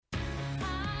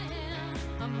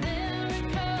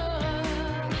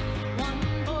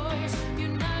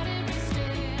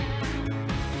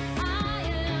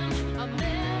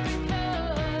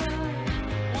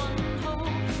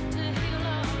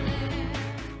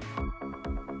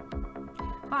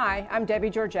Hi, I'm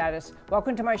Debbie Georgatos.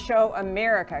 Welcome to my show,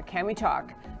 America, Can We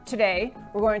Talk? Today,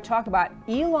 we're going to talk about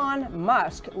Elon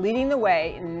Musk leading the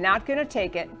way, not going to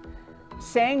take it,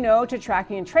 saying no to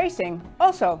tracking and tracing,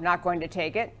 also not going to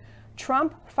take it,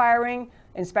 Trump firing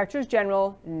inspectors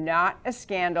general, not a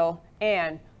scandal,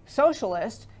 and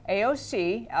Socialist,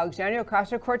 AOC, Alexandria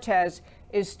Ocasio-Cortez,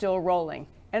 is still rolling.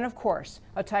 And of course,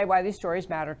 I'll tell you why these stories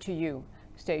matter to you.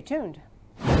 Stay tuned.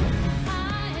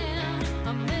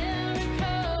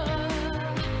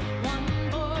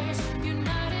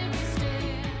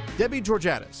 Debbie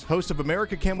Georgatos, host of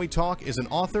America Can We Talk, is an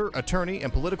author, attorney,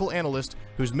 and political analyst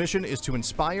whose mission is to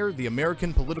inspire the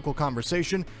American political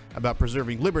conversation about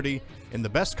preserving liberty in the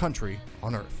best country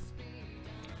on earth.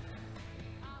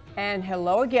 And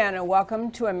hello again, and welcome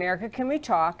to America Can We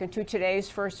Talk, and to today's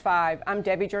First Five. I'm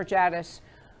Debbie Georgatos.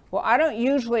 Well, I don't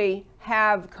usually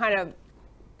have kind of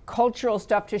cultural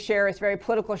stuff to share. It's a very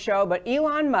political show, but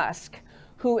Elon Musk,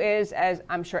 who is, as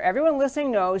I'm sure everyone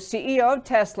listening knows, CEO of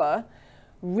Tesla,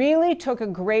 really took a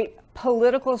great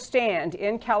political stand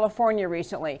in California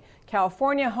recently.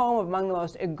 California, home among the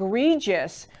most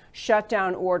egregious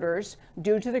shutdown orders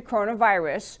due to the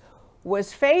coronavirus,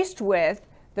 was faced with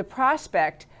the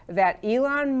prospect that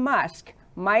Elon Musk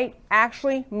might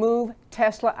actually move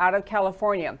Tesla out of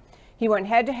California. He went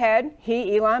head-to-head,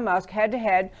 Elon Musk,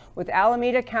 head-to-head with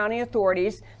Alameda County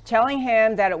authorities, telling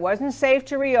him that it wasn't safe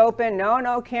to reopen,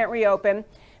 no, can't reopen.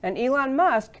 And Elon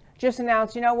Musk just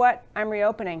announced, you know what, I'm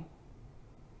reopening.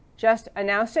 Just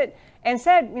announced it and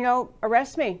said,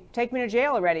 arrest me, take me to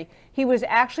jail already. He was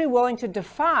actually willing to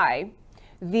defy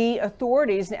the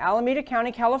authorities in Alameda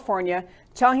County, California,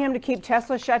 telling him to keep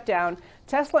Tesla shut down.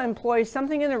 Tesla employs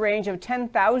something in the range of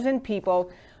 10,000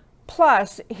 people.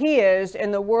 Plus, he is,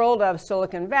 in the world of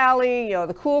Silicon Valley,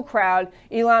 the cool crowd,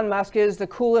 Elon Musk is the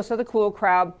coolest of the cool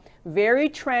crowd. Very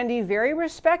trendy, very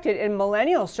respected in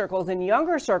millennial circles and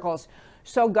younger circles.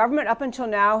 So government up until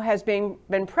now has been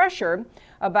pressured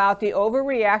about the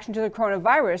overreaction to the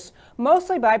coronavirus,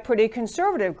 mostly by pretty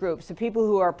conservative groups, the people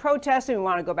who are protesting, we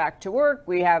want to go back to work,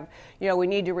 we have, we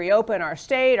need to reopen our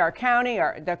state, our county,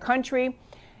 the country.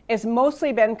 It's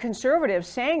mostly been conservatives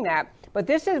saying that. But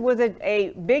this was a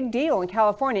big deal in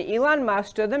California. Elon Musk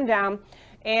stood them down,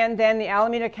 and then the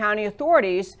Alameda County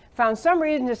authorities found some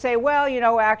reason to say, well,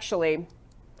 actually,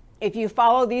 if you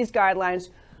follow these guidelines,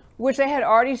 which they had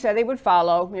already said they would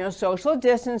follow, social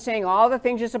distancing, all the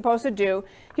things you're supposed to do.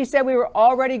 He said we were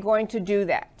already going to do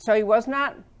that. So he was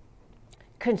not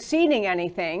conceding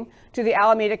anything to the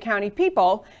Alameda County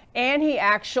people, and he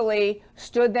actually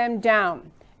stood them down.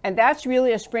 And that's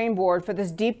really a springboard for this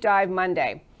Deep Dive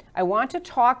Monday. I want to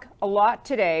talk a lot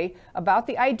today about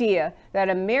the idea that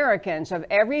Americans of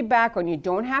every background, you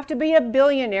don't have to be a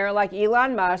billionaire like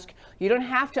Elon Musk, you don't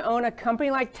have to own a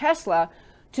company like Tesla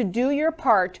to do your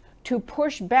part to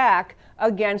push back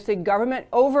against the government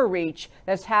overreach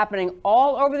that's happening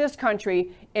all over this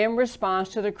country in response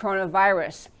to the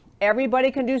coronavirus. Everybody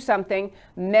can do something.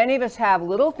 Many of us have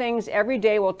little things every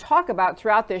day we'll talk about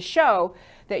throughout this show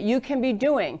that you can be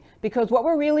doing, because what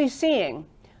we're really seeing,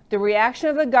 the reaction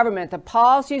of the government, the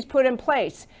policies put in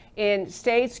place in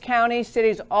states, counties,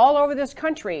 cities all over this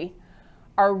country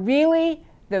are really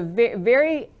the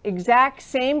very exact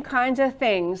same kinds of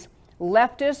things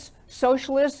leftists,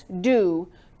 socialists do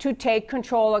to take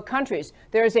control of countries.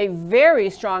 There's a very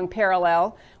strong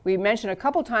parallel. We mentioned a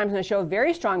couple times in the show,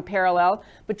 very strong parallel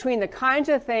between the kinds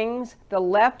of things the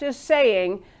left is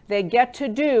saying they get to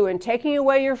do and taking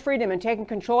away your freedom and taking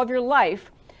control of your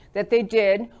life that they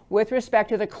did with respect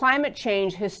to the climate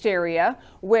change hysteria,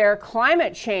 where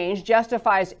climate change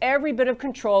justifies every bit of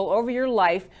control over your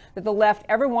life that the left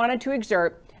ever wanted to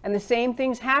exert. And the same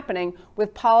thing's happening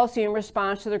with policy in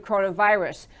response to the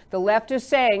coronavirus. The left is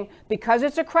saying, because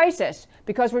it's a crisis,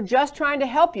 because we're just trying to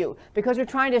help you, because we're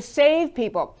trying to save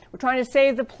people, we're trying to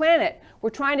save the planet, we're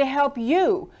trying to help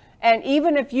you. And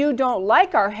even if you don't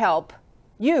like our help,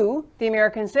 you, the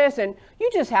American citizen, you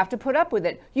just have to put up with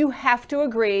it. You have to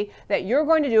agree that you're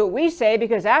going to do what we say,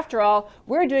 because after all,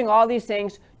 we're doing all these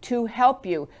things to help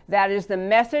you. That is the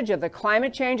message of the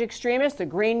climate change extremists, the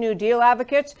Green New Deal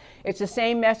advocates. It's the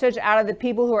same message out of the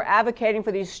people who are advocating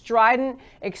for these strident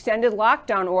extended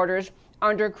lockdown orders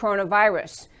under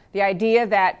coronavirus. The idea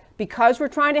that because we're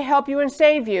trying to help you and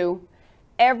save you,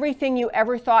 everything you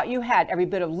ever thought you had, every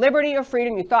bit of liberty or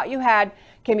freedom you thought you had,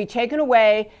 can be taken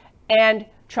away. And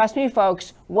trust me,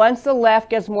 folks, once the left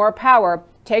gets more power,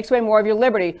 takes away more of your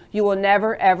liberty, you will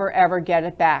never, ever, ever get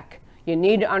it back. You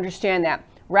need to understand that.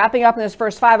 Wrapping up in this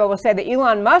first five, I will say that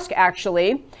Elon Musk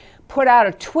actually put out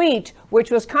a tweet,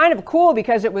 which was kind of cool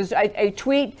because it was a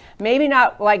tweet, maybe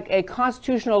not like a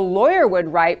constitutional lawyer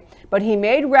would write, but he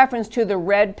made reference to the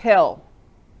red pill.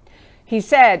 He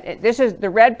said, this is the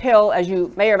red pill, as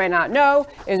you may or may not know,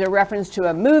 is a reference to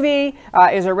a movie.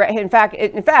 In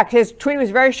fact, his tweet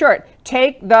was very short.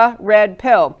 Take the red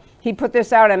pill. He put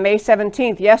this out on May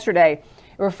 17th, yesterday,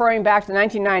 referring back to the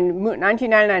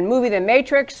 1999 movie, The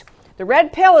Matrix. The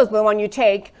red pill is the one you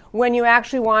take when you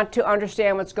actually want to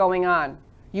understand what's going on.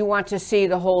 You want to see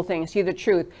the whole thing, see the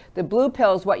truth. The blue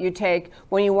pill is what you take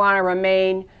when you want to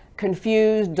remain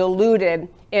confused, deluded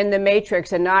in the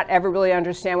matrix and not ever really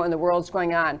understand what in the world's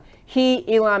going on.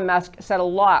 Elon Musk, said a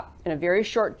lot in a very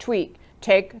short tweet.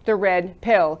 Take the red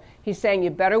pill. He's saying, you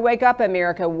better wake up,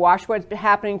 America, watch what's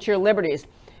happening to your liberties.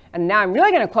 And now I'm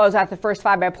really going to close out the first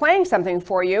 5 by playing something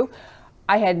for you.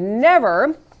 I had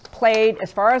never played,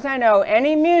 as far as I know,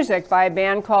 any music by a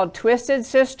band called Twisted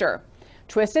Sister.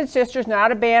 Twisted Sister's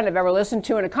not a band I've ever listened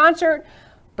to in a concert,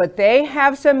 but they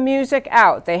have some music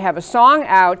out. They have a song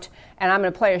out, and I'm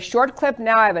going to play a short clip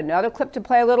now. I have another clip to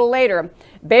play a little later.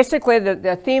 Basically,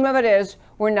 the theme of it is,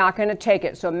 we're not going to take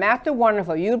it. So Matt the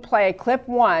Wonderful, you'd play clip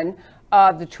 1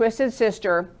 of the Twisted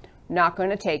Sister, Not Going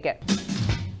to Take It.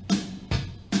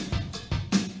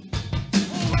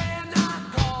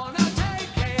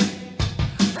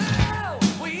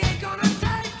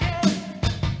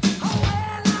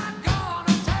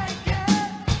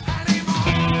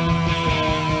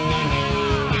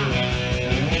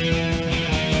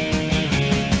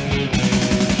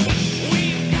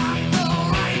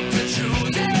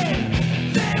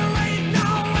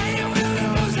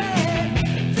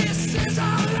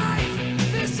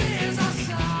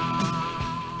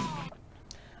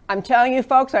 I'm telling you,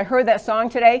 folks, I heard that song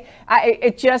today.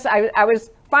 I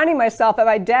was finding myself at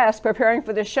my desk preparing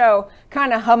for the show,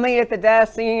 kind of humming at the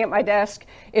desk, singing at my desk.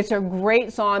 It's a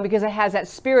great song because it has that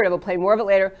spirit. I will play more of it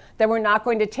later, that we're not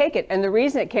going to take it. And the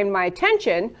reason it came to my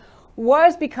attention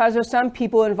was because of some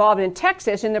people involved in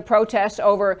Texas in the protests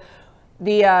over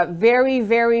the very,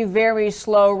 very, very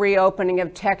slow reopening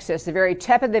of Texas, the very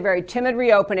tepid, the very timid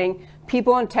reopening.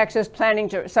 People in Texas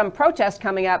planning some protests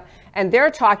coming up, and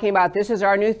they're talking about, this is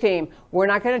our new theme. We're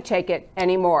not going to take it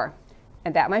anymore.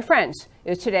 And that, my friends,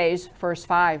 is today's First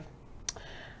 5.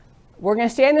 We're going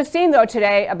to stay in this theme, though,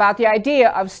 today about the idea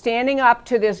of standing up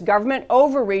to this government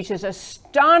overreach is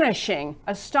astonishing,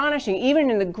 even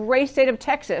in the great state of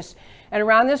Texas and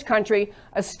around this country,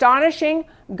 astonishing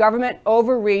government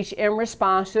overreach in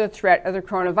response to the threat of the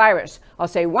coronavirus. I'll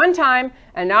say one time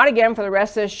and not again for the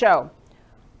rest of this show.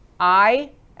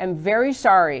 I am very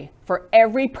sorry for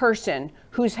every person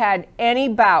who's had any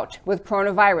bout with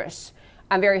coronavirus.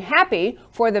 I'm very happy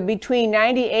for the between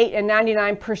 98 and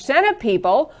 99% of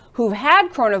people who've had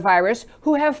coronavirus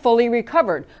who have fully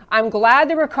recovered. I'm glad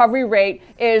the recovery rate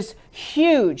is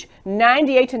huge,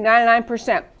 98 to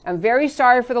 99%. I'm very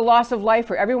sorry for the loss of life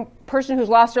for every person who's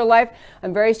lost their life.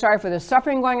 I'm very sorry for the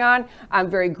suffering going on. I'm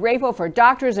very grateful for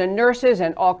doctors and nurses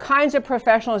and all kinds of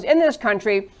professionals in this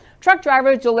country, truck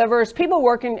drivers, deliverers, people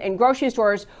working in grocery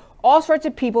stores, all sorts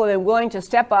of people have been willing to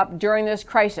step up during this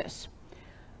crisis.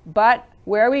 But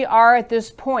where we are at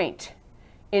this point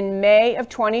in May of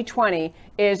 2020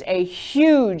 is a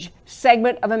huge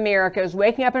segment of America is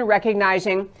waking up and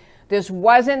recognizing this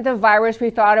wasn't the virus we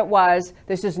thought it was.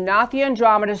 This is not the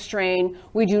Andromeda strain.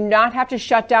 We do not have to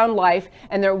shut down life.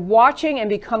 And they're watching and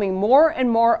becoming more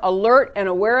and more alert and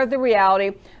aware of the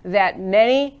reality that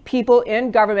many people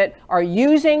in government are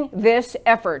using this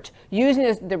effort,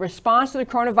 using the response to the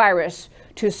coronavirus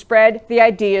to spread the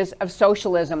ideas of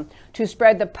socialism, to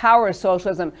spread the power of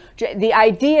socialism, the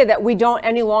idea that we don't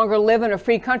any longer live in a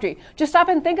free country. Just stop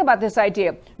and think about this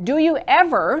idea. Did you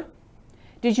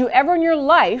ever in your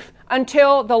life,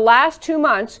 until the last 2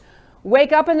 months,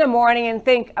 wake up in the morning and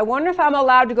think, I wonder if I'm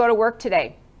allowed to go to work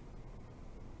today?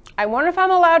 I wonder if I'm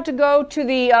allowed to go to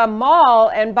the mall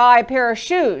and buy a pair of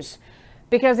shoes,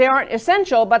 because they aren't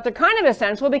essential, but they're kind of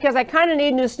essential because I kind of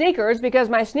need new sneakers because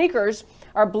my sneakers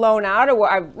are blown out or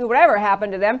whatever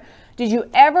happened to them. Did you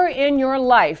ever in your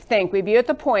life think we'd be at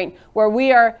the point where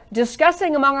we are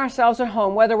discussing among ourselves at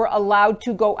home whether we're allowed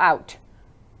to go out?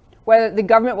 Whether the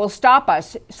government will stop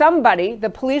us, somebody, the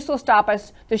police will stop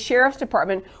us, the sheriff's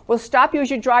department will stop you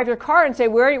as you drive your car and say,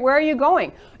 where are you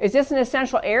going? Is this an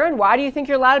essential errand? Why do you think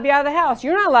you're allowed to be out of the house?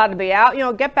 You're not allowed to be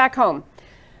out, get back home.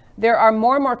 there are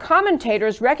more and more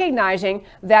commentators recognizing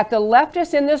that the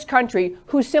leftists in this country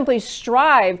who simply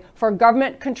strive for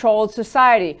government-controlled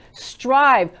society,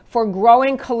 strive for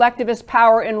growing collectivist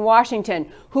power in Washington,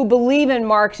 who believe in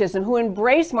Marxism, who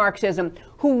embrace Marxism,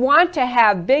 who want to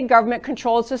have big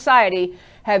government-controlled society,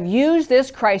 have used this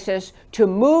crisis to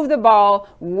move the ball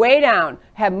way down,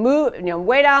 have moved,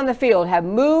 way down the field, have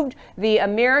moved the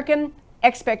American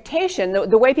expectation,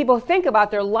 the way people think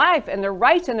about their life and their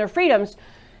rights and their freedoms,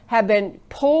 have been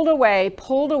pulled away.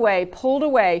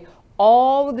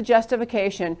 All of the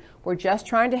justification, we're just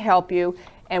trying to help you,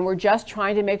 and we're just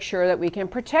trying to make sure that we can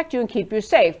protect you and keep you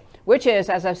safe, which is,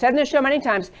 as I've said in this show many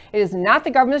times, it is not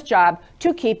the government's job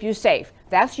to keep you safe.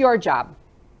 That's your job.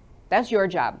 That's your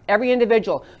job. Every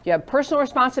individual. You have personal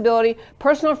responsibility,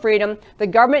 personal freedom. The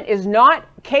government is not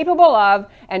capable of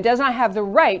and does not have the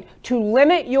right to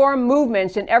limit your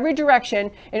movements in every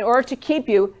direction in order to keep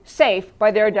you safe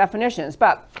by their definitions.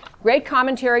 But great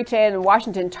commentary today in the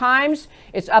Washington Times.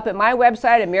 It's up at my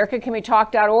website,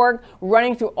 americacanwetalk.org,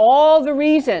 running through all the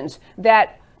reasons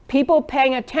that people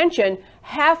paying attention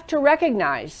have to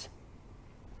recognize.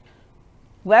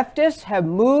 Leftists have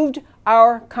moved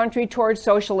our country towards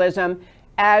socialism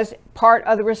as part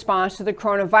of the response to the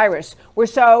coronavirus. We're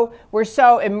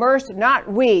so immersed,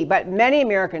 not we, but many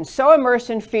Americans, so immersed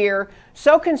in fear,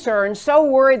 so concerned, so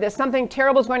worried that something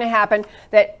terrible is going to happen,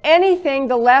 that anything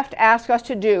the left asks us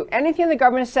to do, anything the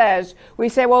government says, we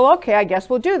say, well, okay, I guess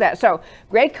we'll do that. So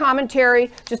great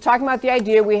commentary, just talking about the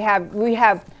idea we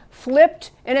have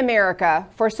flipped in America,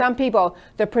 for some people,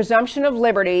 the presumption of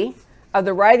liberty, of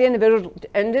the right of the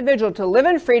individual to live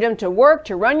in freedom, to work,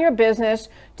 to run your business,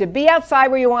 to be outside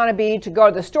where you want to be, to go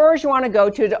to the stores you want to go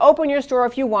to open your store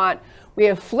if you want. We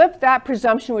have flipped that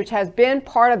presumption, which has been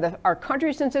part of our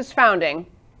country since its founding,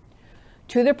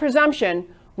 to the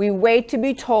presumption we wait to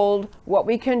be told what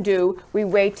we can do. We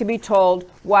wait to be told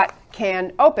what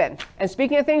can open. And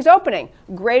speaking of things opening,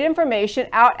 great information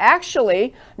out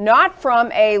actually not from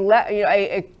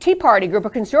a Tea Party group, a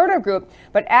conservative group,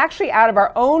 but actually out of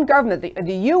our own government.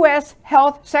 The U.S.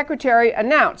 Health Secretary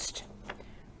announced,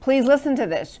 please listen to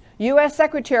this, U.S.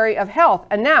 Secretary of Health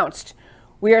announced,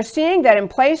 we are seeing that in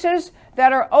places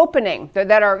that are opening,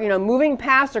 that are moving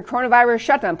past the coronavirus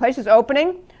shutdown, places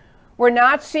opening, we're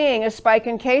not seeing a spike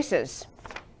in cases.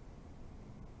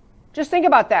 Just think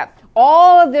about that.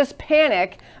 All of this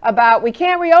panic about we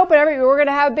can't reopen, we're going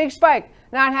to have a big spike,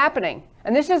 not happening.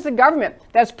 And this is the government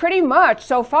that's pretty much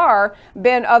so far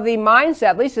been of the mindset,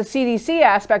 at least the CDC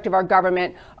aspect of our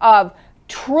government, of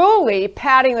truly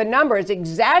padding the numbers,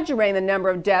 exaggerating the number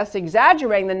of deaths,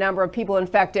 exaggerating the number of people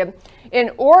infected in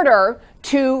order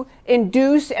to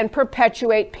induce and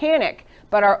perpetuate panic.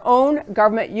 But our own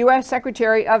government, U.S.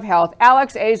 Secretary of Health,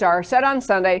 Alex Azar, said on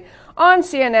Sunday on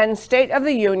CNN State of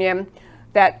the Union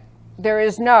that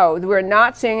we're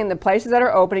not seeing in the places that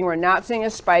are opening, we're not seeing a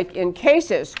spike in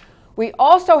cases. We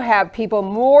also have people,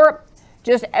 more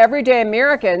just everyday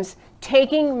Americans,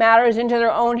 taking matters into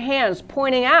their own hands,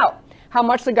 pointing out how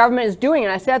much the government is doing.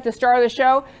 And I said at the start of the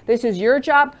show, this is your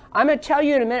job. I'm going to tell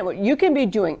you in a minute what you can be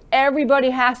doing. Everybody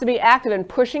has to be active in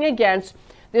pushing against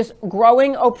this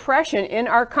growing oppression in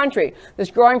our country,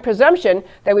 this growing presumption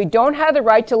that we don't have the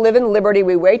right to live in liberty.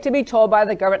 We wait to be told by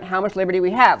the government how much liberty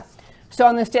we have. So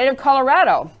in the state of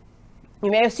Colorado,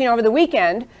 you may have seen over the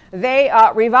weekend, they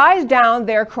revised down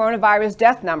their coronavirus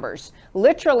death numbers,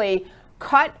 literally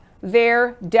cut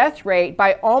their death rate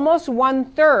by almost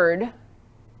 1/3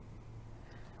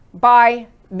 by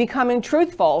becoming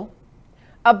truthful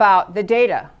about the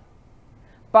data,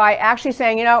 by actually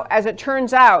saying, as it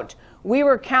turns out, we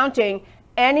were counting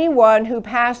anyone who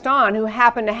passed on who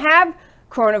happened to have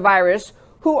coronavirus,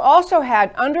 who also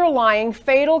had underlying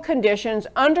fatal conditions,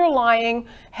 underlying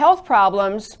health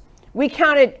problems. We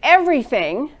counted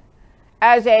everything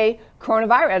as a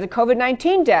coronavirus, as a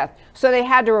COVID-19 death. So they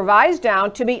had to revise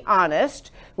down, to be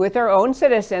honest with their own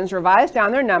citizens, revise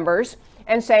down their numbers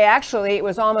and say, actually, it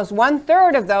was almost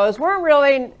 1/3 of those weren't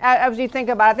really, as you think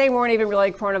about it, they weren't even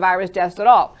really coronavirus deaths at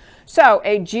all. So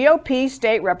a GOP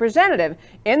state representative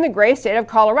in the great state of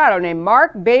Colorado named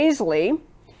Mark Baisley,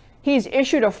 he's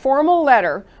issued a formal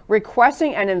letter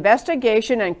requesting an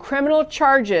investigation and criminal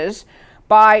charges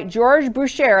by George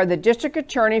Boucher, the district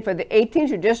attorney for the 18th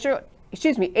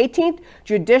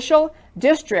Judicial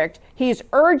District. He's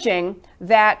urging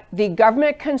that the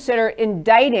government consider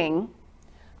indicting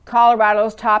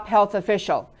Colorado's top health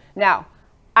official. Now,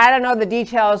 I don't know the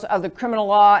details of the criminal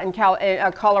law in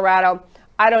Colorado.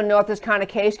 I don't know if this kind of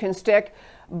case can stick,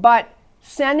 but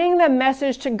sending the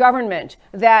message to government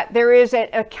that there is an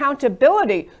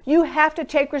accountability. You have to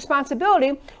take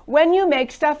responsibility when you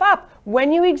make stuff up,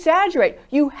 when you exaggerate.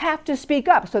 You have to speak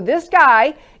up. So this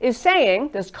guy is saying,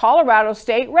 this Colorado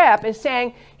state rep is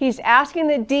saying, he's asking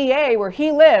the DA where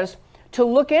he lives to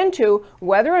look into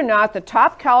whether or not the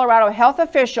top Colorado health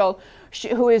official,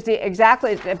 who is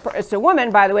it's a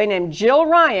woman, by the way, named Jill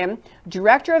Ryan,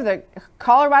 director of the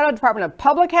Colorado Department of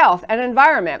Public Health and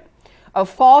Environment, of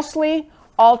falsely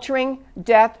altering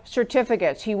death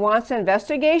certificates. He wants an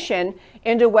investigation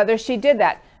into whether she did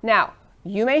that. Now,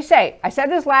 you may say, I said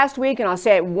this last week and I'll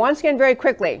say it once again very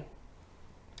quickly.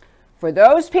 For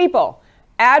those people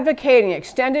advocating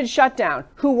extended shutdown,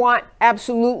 who want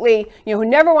absolutely, who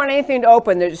never want anything to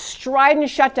open, they're strident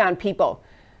shutdown people,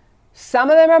 some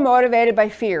of them are motivated by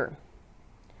fear.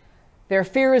 Their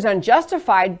fear is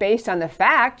unjustified based on the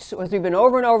facts, as we've been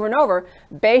over and over and over,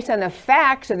 based on the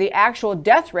facts of the actual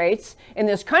death rates in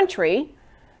this country.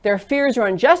 Their fears are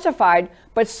unjustified,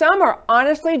 but some are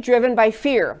honestly driven by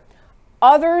fear.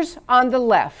 Others on the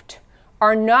left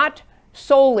are not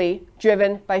solely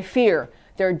driven by fear.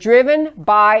 They're driven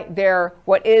by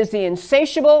what is the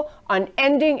insatiable,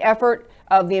 unending effort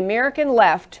of the American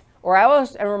left, or I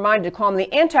was reminded to call them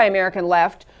the anti-American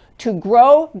left, to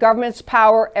grow government's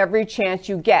power every chance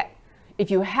you get.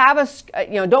 If you have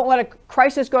don't let a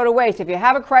crisis go to waste. If you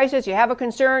have a crisis, you have a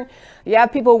concern, you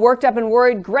have people worked up and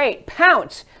worried, great,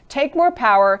 pounce. Take more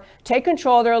power, take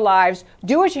control of their lives,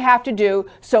 do what you have to do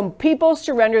so people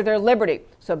surrender their liberty.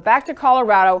 So back to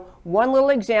Colorado, one little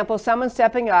example, someone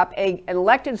stepping up, an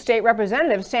elected state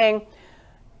representative saying,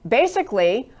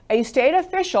 basically, a state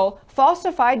official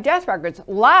falsified death records,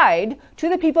 lied to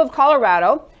the people of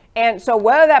Colorado. And so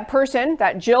whether that person,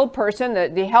 that Jill person,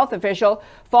 the health official,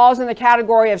 falls in the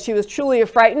category of she was truly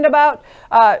frightened about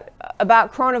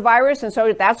coronavirus, and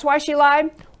so that's why she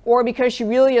lied, or because she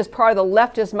really is part of the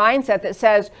leftist mindset that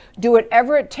says do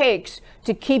whatever it takes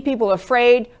to keep people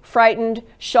afraid, frightened,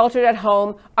 sheltered at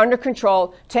home, under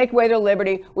control, take away their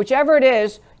liberty, whichever it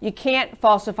is, you can't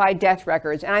falsify death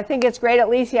records. And I think it's great at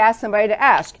least he asked somebody to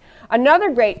ask.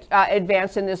 Another great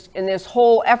advance in this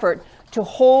whole effort to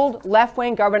hold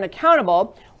left-wing government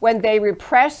accountable when they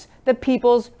repress the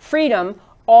people's freedom,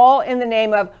 all in the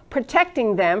name of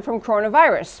protecting them from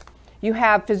coronavirus. You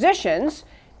have physicians,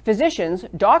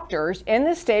 doctors in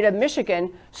the state of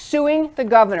Michigan suing the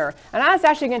governor. And I was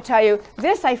actually going to tell you,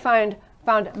 this I found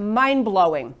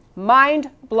mind-blowing.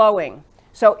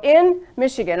 So in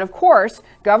Michigan, of course,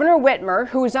 Governor Whitmer,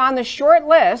 who's on the short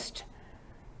list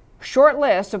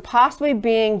of possibly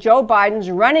being Joe Biden's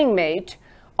running mate,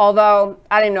 although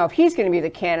I don't know if he's going to be the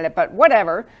candidate, but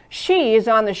whatever. She is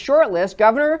on the short list.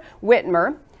 Governor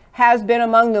Whitmer has been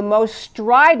among the most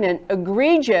strident,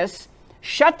 egregious,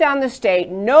 shut down the state,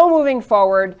 no moving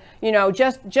forward,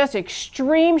 just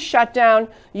extreme shutdown,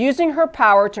 using her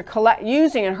power to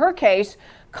in her case,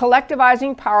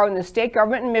 collectivizing power in the state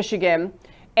government in Michigan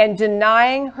and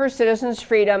denying her citizens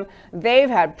freedom. They've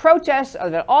had protests,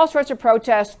 all sorts of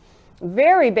protests,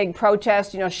 very big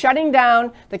protests, shutting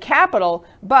down the Capitol.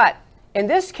 But in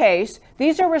this case,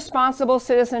 these are responsible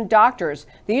citizen doctors.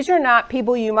 These are not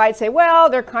people you might say, well,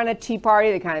 they're kind of Tea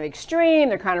Party, they're kind of extreme,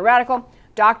 they're kind of radical.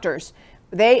 Doctors.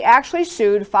 They actually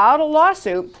filed a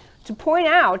lawsuit to point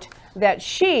out that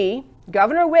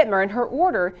Governor Whitmer, and her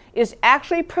order is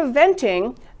actually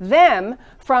preventing them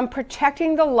from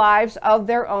protecting the lives of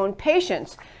their own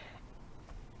patients.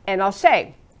 And I'll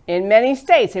say, in many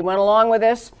states, they went along with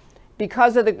this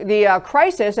because of the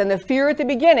crisis and the fear at the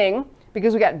beginning,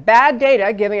 because we got bad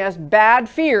data giving us bad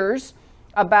fears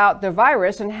about the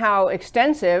virus and how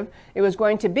extensive it was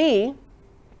going to be.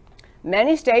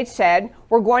 Many states said,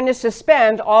 we're going to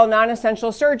suspend all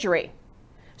non-essential surgery,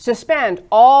 suspend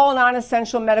all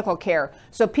non-essential medical care.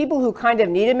 So people who kind of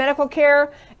needed medical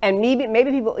care, and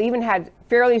maybe people even had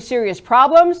fairly serious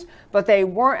problems, but they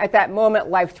weren't at that moment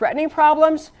life-threatening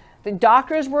problems, the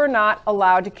doctors were not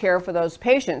allowed to care for those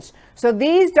patients. So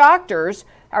these doctors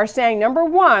are saying, number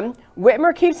one,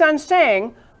 Whitmer keeps on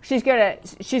saying she's going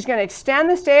to extend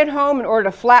the stay-at-home in order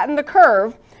to flatten the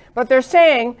curve, but they're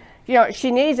saying,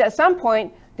 she needs at some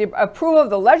point the approval of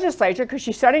the legislature because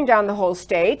she's shutting down the whole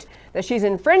state, that she's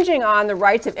infringing on the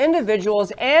rights of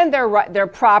individuals and their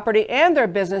property and their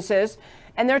businesses.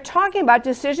 And they're talking about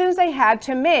decisions they had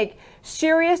to make,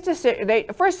 serious decisions.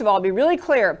 First of all, be really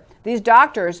clear, these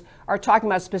doctors are talking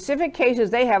about specific cases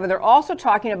they have, and they're also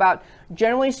talking about,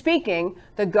 generally speaking,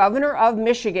 the governor of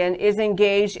Michigan is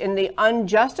engaged in the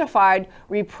unjustified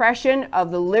repression of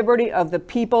the liberty of the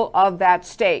people of that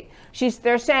state.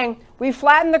 They're saying, we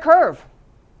flattened the curve.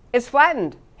 It's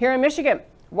flattened here in Michigan.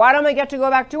 Why don't we get to go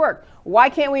back to work? Why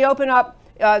can't we open up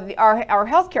our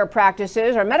healthcare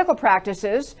practices, our medical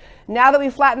practices, now that we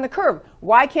flatten the curve?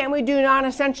 Why can't we do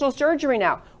non-essential surgery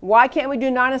now? Why can't we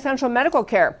do non-essential medical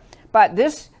care? But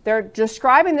they're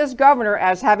describing this governor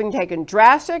as having taken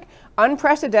drastic,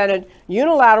 unprecedented,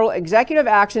 unilateral executive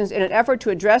actions in an effort to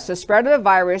address the spread of the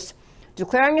virus,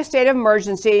 declaring a state of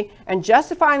emergency, and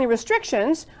justifying the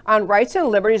restrictions on rights and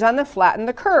liberties on the flatten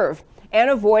the curve, and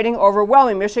avoiding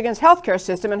overwhelming Michigan's healthcare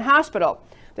system and hospital.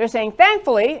 They're saying,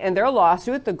 thankfully, in their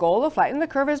lawsuit, the goal of flattening the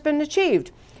curve has been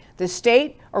achieved. The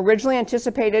state originally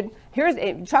anticipated,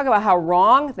 talk about how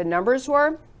wrong the numbers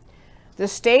were. The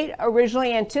state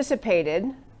originally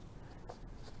anticipated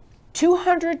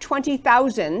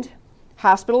 220,000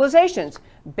 hospitalizations.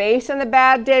 Based on the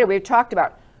bad data we've talked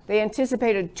about, they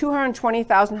anticipated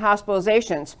 220,000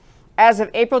 hospitalizations. As of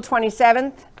April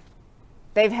 27th,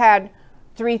 they've had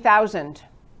 3,000.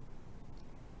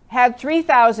 Had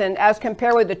 3,000 as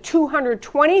compared with the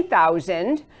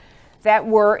 220,000 that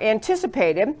were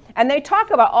anticipated. And they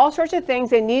talk about all sorts of things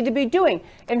they need to be doing.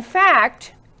 In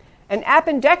fact, an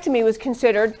appendectomy was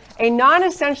considered a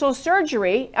non-essential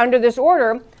surgery under this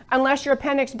order unless your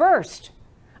appendix burst.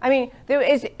 I mean, it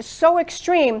is so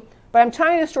extreme, but I'm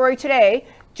telling you the story today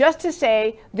just to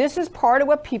say this is part of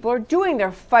what people are doing.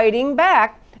 They're fighting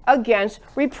back against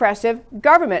repressive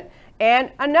government.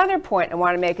 And another point I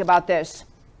want to make about this.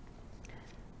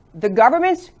 The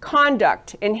government's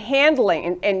conduct in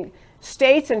handling, in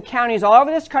states and counties all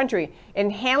over this country, in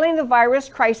handling the virus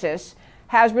crisis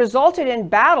has resulted in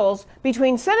battles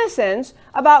between citizens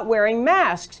about wearing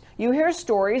masks. You hear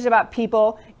stories about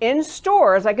people in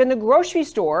stores, like in the grocery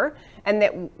store, and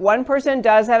that one person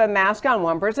does have a mask on,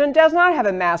 one person does not have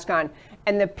a mask on.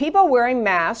 And the people wearing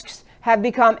masks have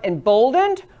become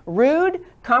emboldened, rude,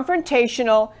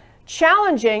 confrontational,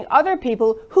 challenging other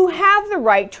people who have the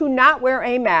right to not wear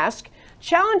a mask,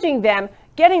 challenging them,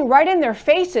 getting right in their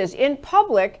faces in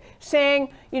public,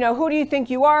 saying, who do you think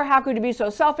you are? How could you be so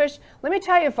selfish? Let me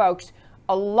tell you, folks,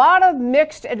 a lot of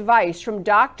mixed advice from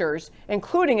doctors,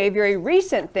 including a very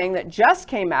recent thing that just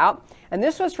came out, and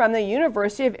this was from the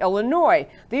University of Illinois.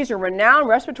 These are renowned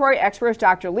respiratory experts,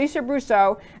 Dr. Lisa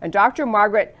Brousseau and Dr.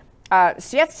 Margaret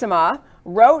Sietsema,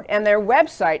 wrote on their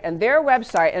website,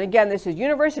 and again, this is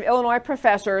University of Illinois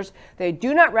professors. They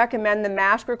do not recommend the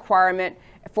mask requirement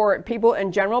for people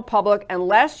in general public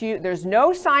unless there's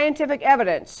no scientific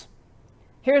evidence.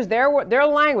 Here's their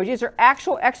language. These are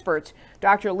actual experts.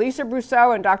 Dr. Lisa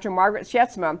Brousseau and Dr. Margaret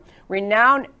Sietsema,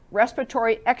 renowned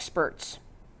respiratory experts.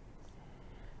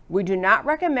 We do not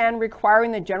recommend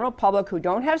requiring the general public who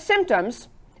don't have symptoms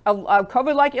of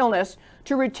COVID-like illness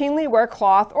to routinely wear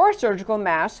cloth or surgical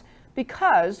masks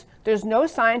because there's no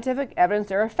scientific evidence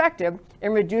they're effective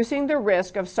in reducing the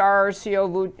risk of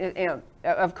SARS-CoV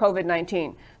of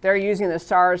COVID-19. They're using the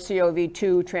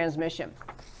SARS-CoV-2 transmission.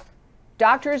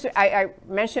 Doctors, I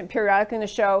mention it periodically in the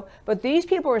show, but these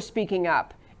people are speaking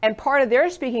up. And part of their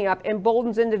speaking up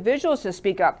emboldens individuals to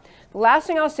speak up. The last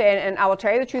thing I'll say, and I will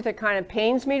tell you the truth, it kind of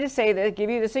pains me to say this,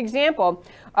 give you this example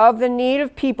of the need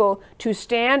of people to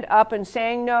stand up and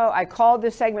saying no. I called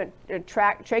this segment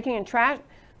tracking and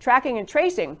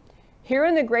tracing. Here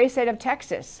in the great state of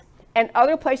Texas and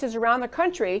other places around the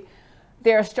country,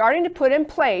 they're starting to put in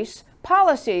place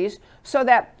policies so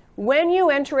that when you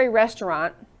enter a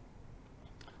restaurant,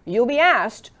 you'll be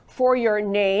asked for your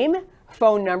name,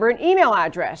 phone number, and email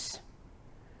address.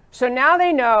 So now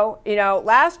they know,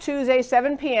 last Tuesday,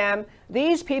 7 p.m.,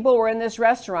 these people were in this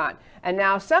restaurant. And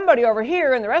now somebody over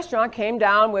here in the restaurant came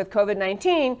down with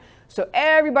COVID-19. So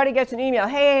everybody gets an email.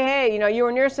 Hey, you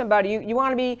were near somebody. You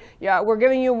want to be, we're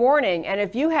giving you a warning. And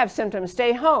if you have symptoms,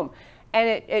 stay home. And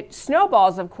it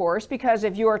snowballs, of course, because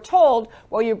if you are told,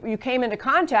 well, you came into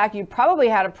contact, you probably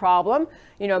had a problem,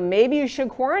 maybe you should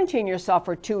quarantine yourself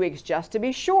for 2 weeks just to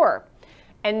be sure.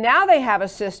 And now they have a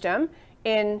system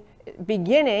in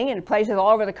places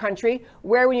all over the country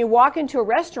where when you walk into a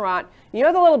restaurant, the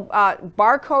little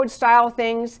barcode style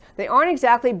things, they aren't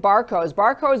exactly barcodes.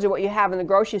 Barcodes are what you have in the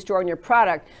grocery store in your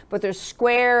product, but they're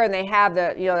square and they have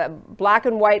the that black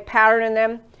and white pattern in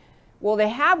them. Well, they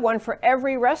have one for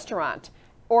every restaurant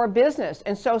or business.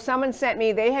 And so someone sent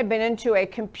me, they had been into a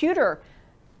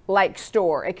computer-like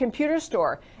store, a computer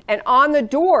store, and on the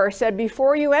door said,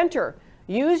 before you enter,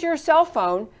 use your cell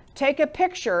phone, take a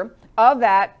picture of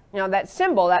that, that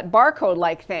symbol, that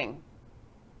barcode-like thing.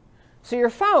 So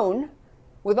your phone,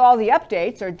 with all the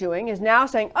updates are doing, is now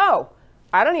saying, oh,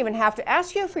 I don't even have to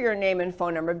ask you for your name and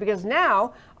phone number because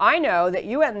now I know that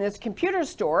you went in this computer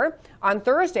store on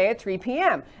Thursday at 3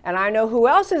 p.m. And I know who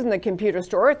else is in the computer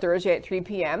store at Thursday at 3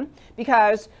 p.m.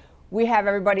 because we have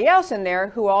everybody else in there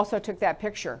who also took that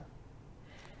picture.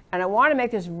 And I want to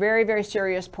make this very, very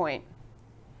serious point.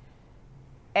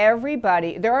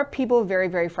 There are people very,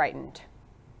 very frightened,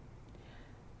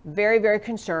 very, very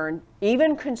concerned,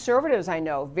 even conservatives I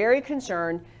know, very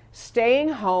concerned, staying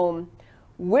home,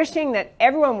 wishing that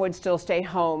everyone would still stay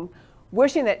home,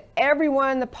 wishing that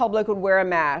everyone in the public would wear a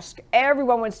mask,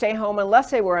 everyone would stay home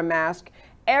unless they wear a mask,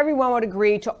 everyone would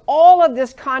agree to all of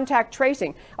this contact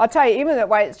tracing. I'll tell you, even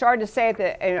why it started to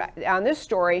say on this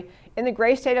story, in the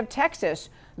great state of Texas,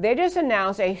 they just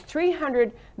announced a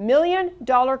 $300 million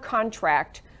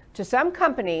contract to some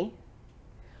company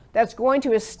that's going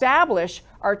to establish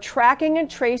our tracking and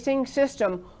tracing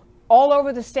system all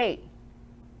over the state,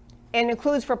 and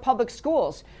includes for public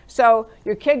schools. So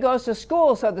your kid goes to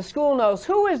school, so the school knows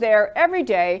who is there every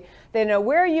day. They know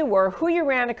where you were, who you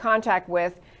ran into contact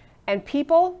with. And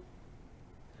people,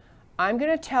 I'm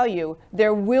going to tell you,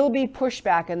 there will be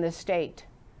pushback in this state.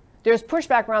 There's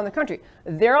pushback around the country.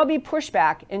 There'll be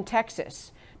pushback in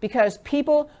Texas because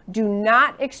people do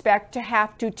not expect to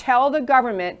have to tell the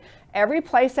government every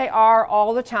place they are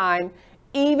all the time,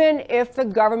 even if the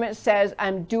government says,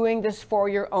 I'm doing this for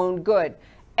your own good.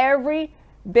 Every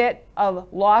bit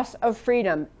of loss of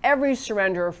freedom, every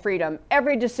surrender of freedom,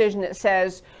 every decision that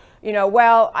says,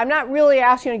 well, I'm not really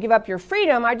asking you to give up your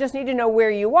freedom. I just need to know where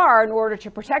you are in order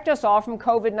to protect us all from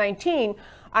COVID-19.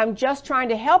 I'm just trying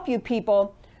to help you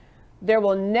people. There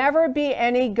will never be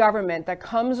any government that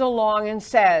comes along and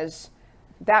says,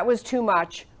 that was too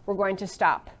much, we're going to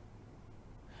stop.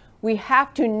 We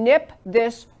have to nip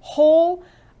this whole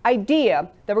idea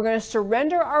that we're going to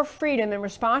surrender our freedom in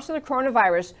response to the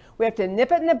coronavirus. We have to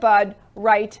nip it in the bud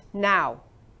right now.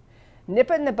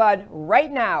 Nip it in the bud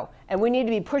right now. And we need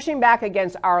to be pushing back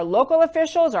against our local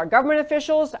officials, our government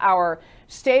officials, our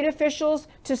state officials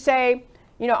to say,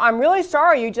 I'm really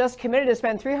sorry you just committed to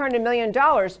spend $300 million,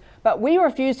 but we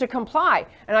refuse to comply.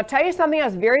 And I'll tell you something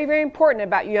that's very, very important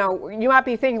about, you might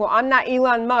be thinking, well, I'm not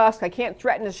Elon Musk. I can't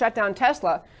threaten to shut down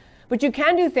Tesla. But you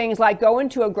can do things like go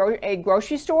into a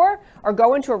grocery store or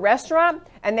go into a restaurant,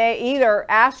 and they either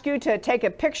ask you to take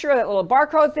a picture of that little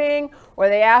barcode thing, or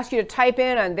they ask you to type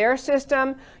in on their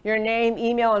system your name,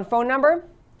 email, and phone number.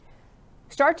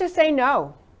 Start to say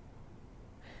no.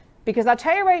 Because I'll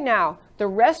tell you right now, the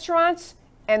restaurants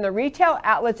and the retail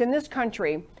outlets in this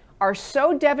country are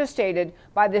so devastated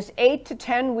by this 8 to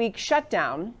 10 week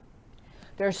shutdown.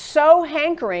 They're so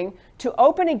hankering to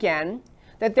open again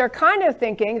that they're kind of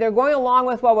thinking, they're going along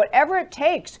with, well, whatever it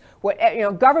takes,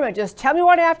 government, just tell me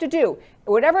what I have to do.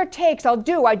 Whatever it takes, I'll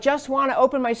do. I just want to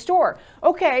open my store.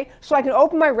 Okay, so I can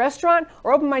open my restaurant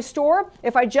or open my store.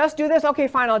 If I just do this, okay,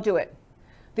 fine, I'll do it.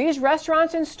 These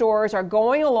restaurants and stores are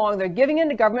going along, they're giving in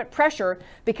to government pressure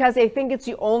because they think it's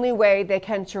the only way they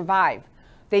can survive.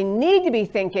 They need to be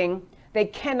thinking they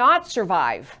cannot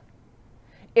survive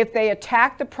if they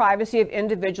attack the privacy of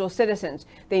individual citizens.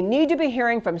 They need to be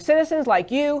hearing from citizens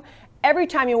like you. Every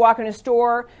time you walk in a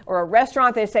store or a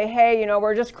restaurant, they say, hey,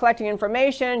 we're just collecting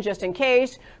information just in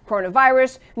case,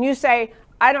 coronavirus. And you say,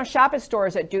 I don't shop at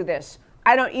stores that do this.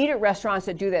 I don't eat at restaurants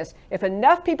that do this. If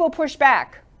enough people push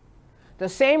back, the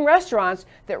same restaurants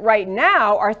that right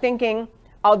now are thinking,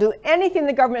 I'll do anything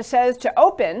the government says to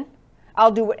open,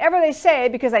 I'll do whatever they say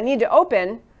because I need to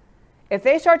open, if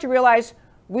they start to realize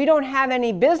we don't have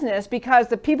any business because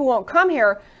the people won't come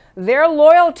here, their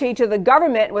loyalty to the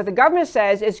government, what the government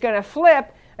says, is going to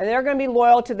flip, and they're going to be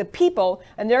loyal to the people,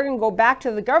 and they're going to go back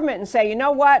to the government and say, you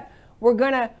know what, we're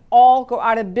going to all go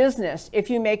out of business if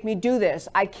you make me do this.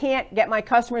 I can't get my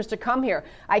customers to come here.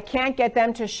 I can't get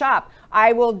them to shop.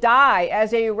 I will die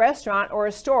as a restaurant or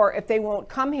a store if they won't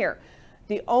come here.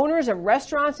 The owners of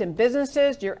restaurants and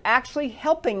businesses, you're actually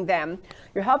helping them.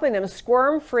 You're helping them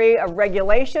squirm free of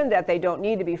regulation that they don't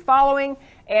need to be following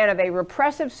and of a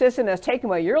repressive system that's taking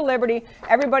away your liberty,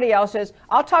 everybody else's.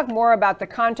 I'll talk more about the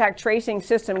contact tracing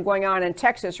system going on in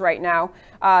Texas right now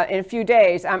in a few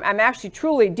days. I'm actually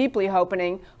truly deeply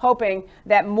hoping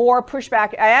that more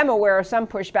pushback, I am aware of some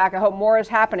pushback, I hope more is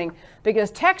happening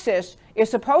because Texas is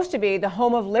supposed to be the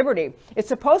home of liberty. It's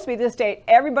supposed to be the state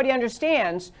everybody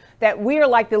understands that we are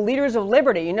like the leaders of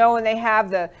liberty. When they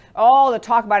have all the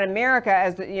talk about America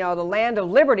as the land of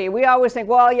liberty, we always think,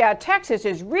 well, yeah, Texas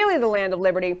is really the land of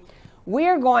liberty. We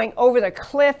are going over the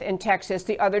cliff in Texas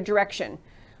the other direction.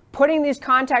 Putting these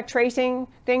contact tracing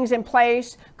things in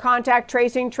place, contact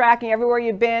tracing, tracking everywhere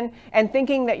you've been, and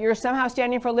thinking that you're somehow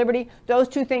standing for liberty, those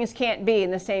two things can't be in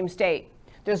the same state.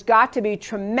 There's got to be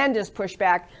tremendous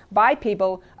pushback by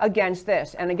people against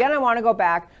this. And again, I want to go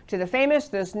back to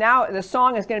the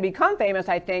song is going to become famous,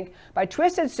 I think, by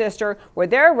Twisted Sister, where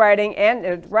they're writing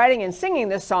and singing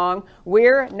this song,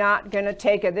 We're Not Gonna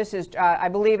Take It. This is, I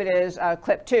believe it is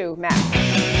clip 2,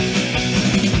 Matt.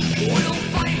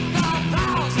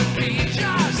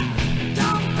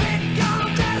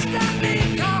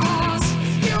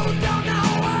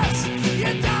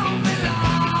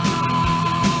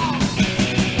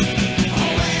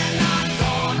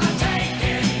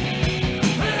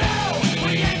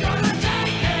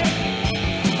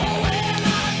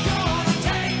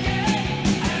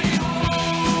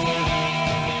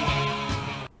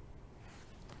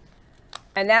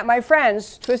 And that, my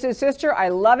friends, Twisted Sister, I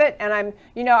love it. And I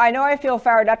know I feel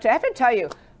fired up I have to tell you,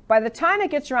 by the time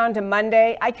it gets around to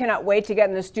Monday, I cannot wait to get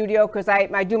in the studio because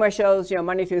I do my shows,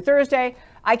 Monday through Thursday.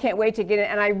 I can't wait to get in.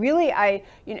 And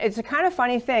it's a kind of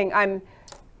funny thing. I'm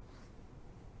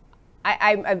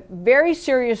a very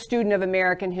serious student of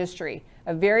American history,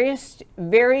 a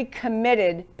very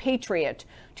committed patriot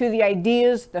to the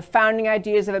ideas, the founding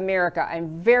ideas of America.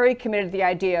 I'm very committed to the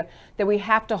idea that we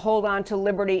have to hold on to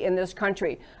liberty in this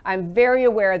country. I'm very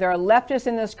aware there are leftists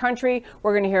in this country.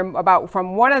 We're going to hear about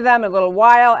from one of them in a little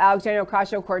while, Alexandria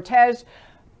Ocasio-Cortez.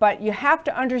 But you have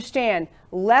to understand,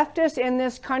 leftists in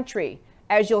this country,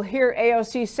 as you'll hear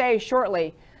AOC say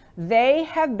shortly, they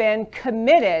have been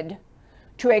committed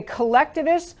to a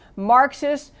collectivist,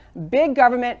 Marxist, big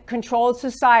government-controlled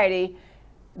society.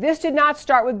 This did not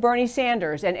start with Bernie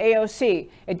Sanders and AOC.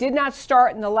 It did not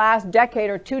start in the last decade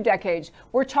or 2 decades.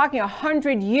 We're talking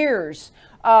 100 years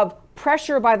of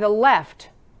pressure by the left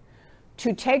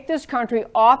to take this country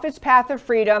off its path of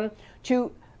freedom,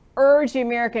 to urge the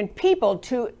American people,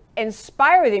 to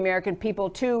inspire the American people,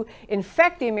 to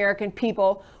infect the American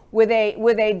people with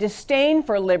a disdain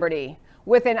for liberty,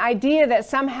 with an idea that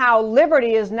somehow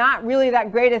liberty is not really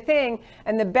that great a thing,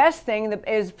 and the best thing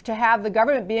is to have the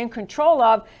government be in control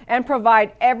of and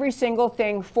provide every single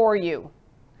thing for you.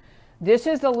 This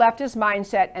is the leftist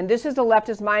mindset, and this is the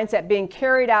leftist mindset being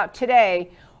carried out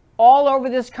today all over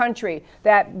this country,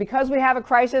 that because we have a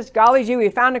crisis, golly gee, we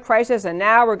found a crisis, and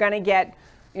now we're going to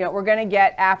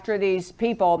get after these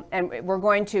people, and we're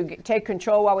going to take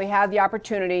control while we have the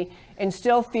opportunity,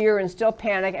 instill fear, instill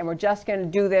panic, and we're just going to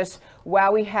do this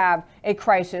while we have a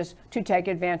crisis to take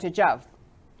advantage of.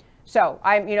 So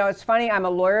it's funny, I'm a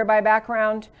lawyer by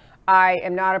background. I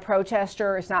am not a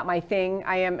protester. It's not my thing.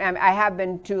 I have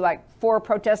been to like 4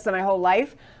 protests in my whole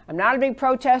life. I'm not a big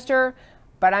protester,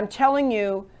 but I'm telling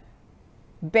you,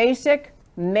 basic,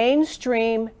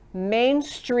 mainstream, Main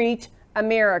Street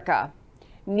America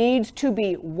needs to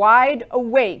be wide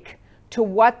awake to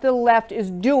what the left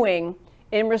is doing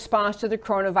in response to the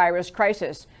coronavirus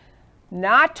crisis.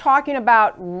 Not talking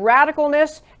about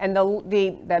radicalness, and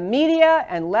the media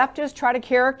and leftists try to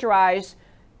characterize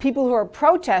people who are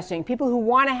protesting, people who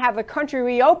want to have the country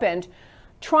reopened,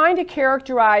 trying to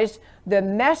characterize the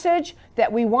message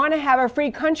that we want to have a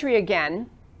free country again,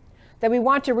 that we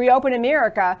want to reopen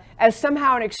America, as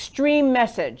somehow an extreme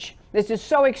message. This is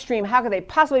so extreme. How could they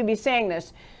possibly be saying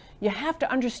this? You have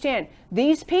to understand,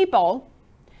 these people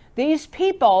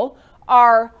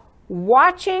are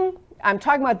watching, I'm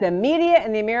talking about the media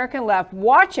and the American left,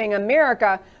 watching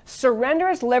America surrender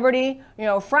its liberty,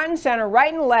 front and center,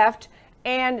 right and left,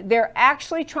 and they're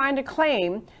actually trying to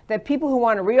claim that people who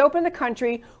want to reopen the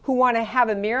country, who want to have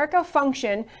America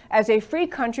function as a free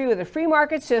country with a free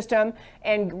market system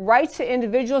and rights to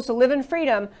individuals to live in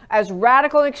freedom, as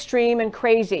radical, extreme, and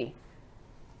crazy.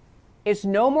 It's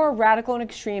no more radical and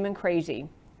extreme and crazy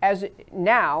as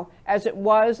it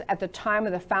was at the time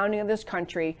of the founding of this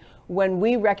country, when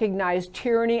we recognized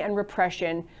tyranny and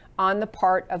repression on the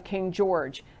part of King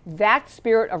George. That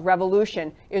spirit of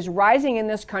revolution is rising in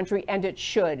this country, and it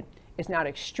should. It's not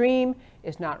extreme,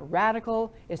 it's not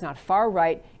radical, it's not far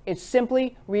right. It's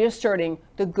simply reasserting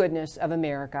the goodness of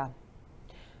America.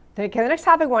 Okay, the next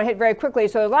topic I want to hit very quickly.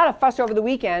 So there's a lot of fuss over the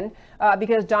weekend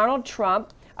because Donald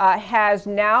Trump has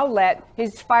now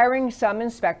he's firing some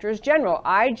inspectors general.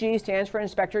 IG stands for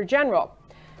Inspector General.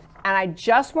 And I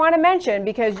just want to mention,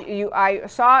 because I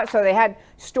saw, so they had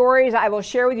stories, I will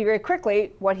share with you very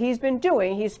quickly what he's been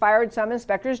doing. He's fired some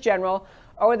inspectors general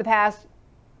over the past,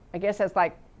 I guess that's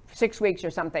like 6 weeks or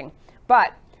something.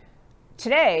 But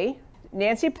today,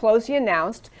 Nancy Pelosi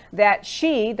announced that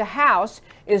the House,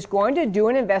 is going to do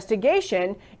an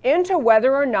investigation into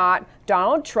whether or not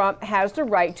Donald Trump has the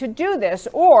right to do this.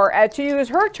 Or, to use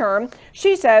her term,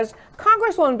 she says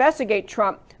Congress will investigate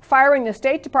Trump firing the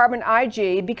State Department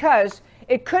IG because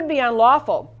it could be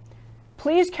unlawful.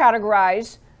 Please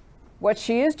categorize what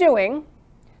she is doing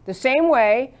the same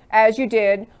way as you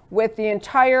did with the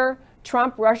entire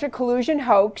Trump-Russia collusion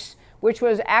hoax, which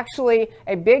was actually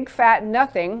a big fat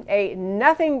nothing,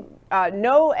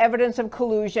 no evidence of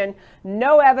collusion,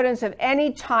 no evidence of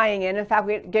any tying in. In fact,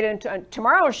 we get into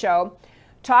tomorrow's show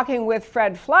talking with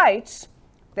Fred Fleitz,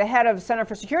 the head of Center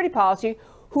for Security Policy,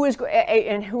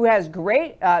 who has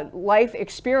great life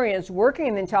experience working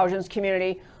in the intelligence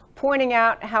community, pointing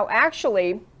out how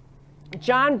actually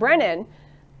John Brennan,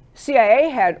 CIA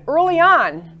head, early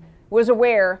on was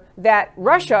aware that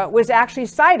Russia was actually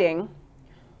siding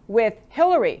with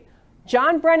Hillary.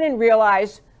 John Brennan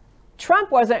realized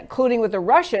Trump wasn't colluding with the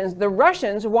Russians. The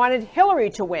Russians wanted Hillary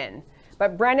to win.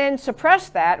 But Brennan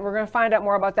suppressed that. We're going to find out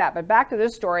more about that. But back to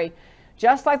this story.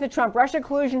 Just like the Trump-Russia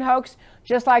collusion hoax,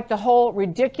 just like the whole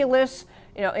ridiculous,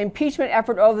 impeachment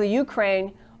effort over the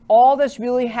Ukraine, all that's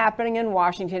really happening in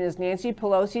Washington is Nancy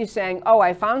Pelosi saying, oh,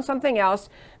 I found something else.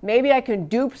 Maybe I can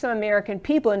dupe some American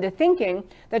people into thinking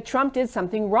that Trump did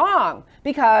something wrong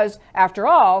because, after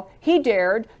all, he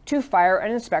dared to fire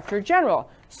an inspector general.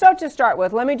 So to start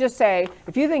with, let me just say,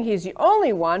 if you think he's the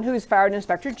only one who's fired an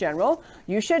inspector general,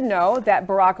 you should know that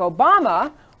Barack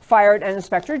Obama fired an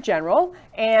inspector general.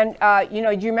 And, do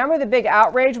you remember the big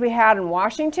outrage we had in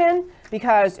Washington?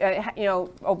 Because,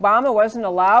 Obama wasn't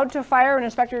allowed to fire an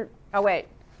inspector. Oh, wait,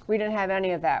 we didn't have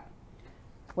any of that.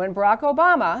 When President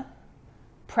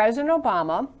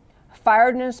Obama,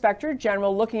 fired an inspector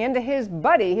general looking into his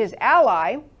buddy, his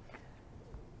ally,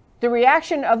 the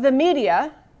reaction of the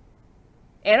media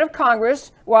and of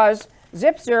Congress was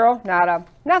zip, zero, nada,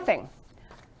 nothing.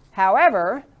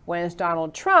 However, when it's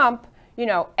Donald Trump,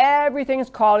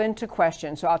 everything's called into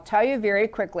question. So I'll tell you very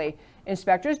quickly.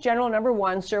 Inspectors General number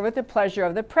 1 serve at the pleasure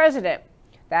of the president.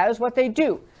 That is what they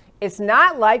do. It's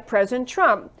not like President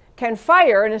Trump can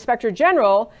fire an inspector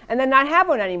general and then not have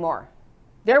one anymore.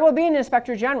 There will be an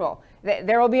inspector general.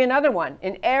 There will be another one.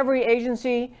 In every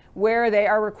agency where they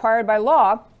are required by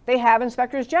law, they have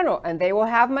inspectors general, and they will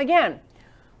have them again.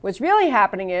 What's really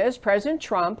happening is President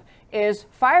Trump is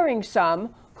firing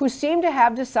some who seem to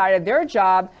have decided their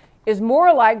job is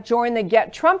more like join the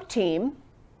Get Trump team.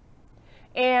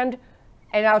 And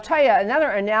I'll tell you another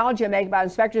analogy I make about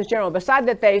inspectors general, besides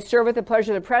that they serve at the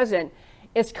pleasure of the president,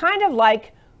 it's kind of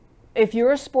like if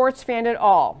you're a sports fan at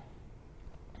all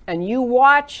and you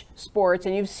watch sports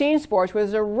and you've seen sports where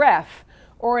there's a ref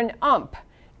or an ump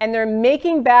and they're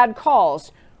making bad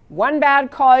calls. One bad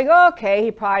call, you go, okay,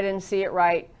 he probably didn't see it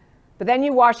right. But then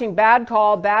you're watching bad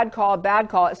call, bad call, bad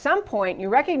call. At some point, you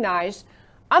recognize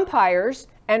umpires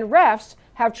and refs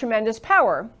have tremendous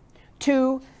power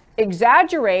to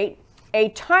exaggerate a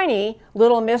tiny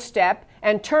little misstep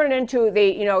and turn it into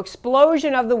the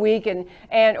explosion of the week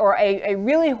or a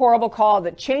really horrible call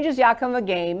that changes the outcome of a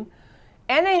game.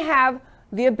 And they have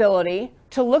the ability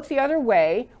to look the other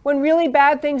way when really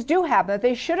bad things do happen that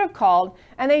they should have called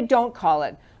and they don't call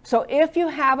it. So if you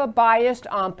have a biased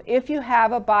ump, if you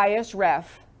have a biased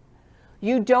ref,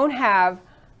 you don't have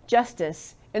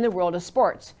justice in the world of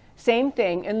sports. Same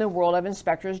thing in the world of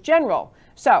inspectors general.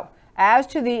 So as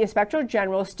to the Inspector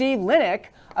General Steve Linick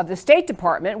of the State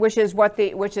Department, which is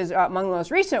among the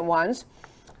most recent ones,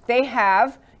 they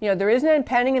have, there is an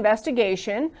impending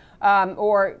investigation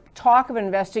or talk of an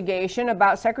investigation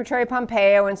about Secretary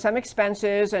Pompeo and some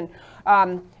expenses, and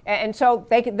so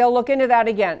they'll look into that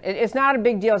again. It's not a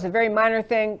big deal; it's a very minor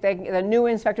thing. The new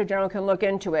Inspector General can look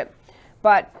into it,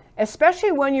 but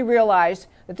especially when you realize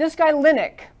that this guy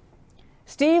Linick,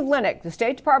 Steve Linick, the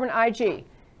State Department IG,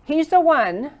 he's the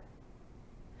one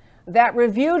that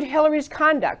reviewed Hillary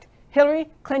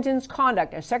Clinton's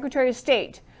conduct as Secretary of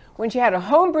State when she had a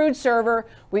homebrewed server.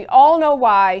 We all know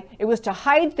why. It was to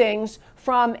hide things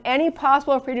from any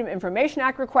possible Freedom of Information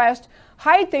Act request,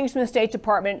 hide things from the State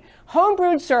Department,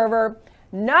 homebrewed server,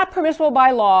 not permissible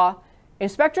by law.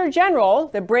 Inspector General,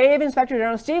 the brave Inspector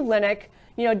General Steve Linick,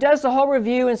 does the whole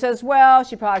review and says, well,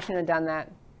 she probably shouldn't have done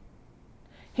that.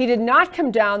 He did not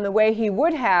come down the way he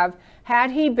would have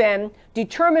had he been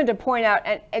determined to point out,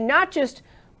 and not just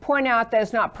point out that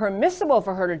it's not permissible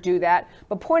for her to do that,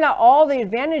 but point out all the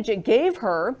advantage it gave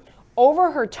her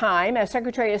over her time as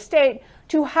Secretary of State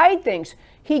to hide things.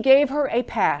 He gave her a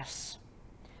pass.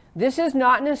 This is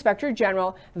not an Inspector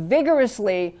General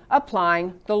vigorously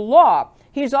applying the law.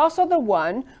 He's also the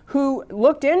one who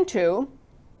looked into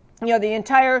the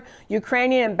entire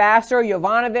Ukrainian ambassador,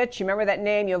 Yovanovitch. You remember that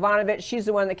name, Yovanovitch? She's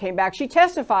the one that came back. She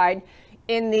testified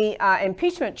in the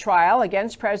impeachment trial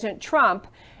against President Trump,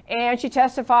 and she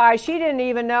testified she didn't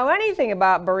even know anything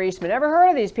about Burisma, never heard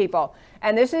of these people.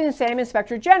 And this is the same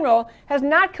Inspector General has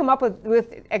not come up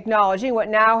with acknowledging what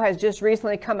now has just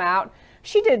recently come out.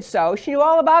 She did so. She knew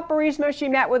all about Burisma. She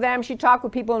met with them. She talked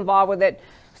with people involved with it.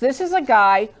 So this is a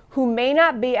guy who may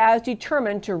not be as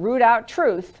determined to root out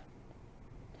truth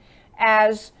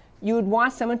as you would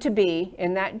want someone to be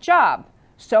in that job.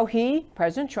 So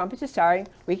President Trump, is deciding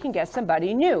we can get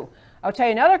somebody new. I'll tell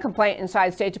you another complaint inside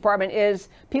the State Department is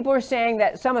people are saying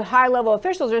that some of the high-level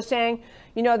officials are saying,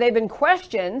 they've been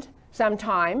questioned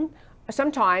sometimes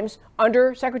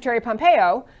under Secretary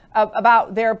Pompeo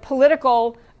about their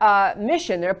political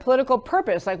mission, their political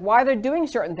purpose, like why they're doing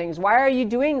certain things. Why are you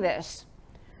doing this?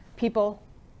 People,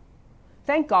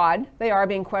 thank God they are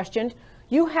being questioned.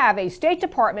 You have a State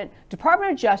Department,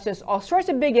 Department of Justice, all sorts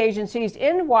of big agencies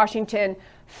in Washington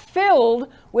filled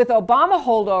with Obama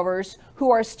holdovers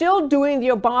who are still doing the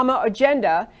Obama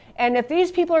agenda. And if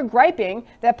these people are griping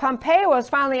that Pompeo is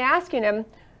finally asking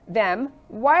them,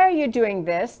 why are you doing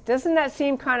this? Doesn't that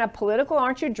seem kind of political?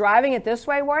 Aren't you driving it this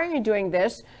way? Why are you doing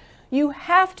this? You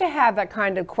have to have that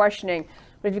kind of questioning.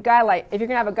 But if you're going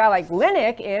to have a guy like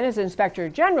Linick in as Inspector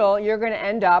General, you're going to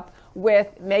end up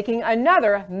with making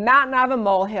another mountain out of a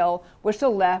molehill, which the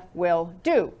left will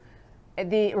do.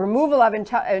 The removal of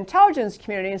intelligence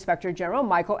community Inspector General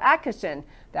Michael Atkinson.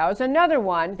 That was another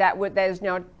one that is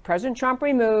now President Trump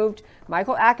removed.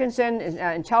 Michael Atkinson,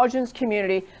 intelligence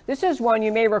community. This is one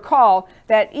you may recall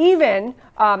that even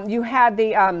you had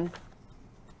the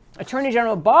Attorney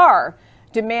General Barr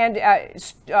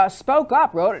spoke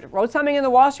up, wrote something in the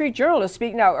Wall Street Journal to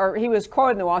speak. No, or he was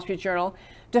quoted in the Wall Street Journal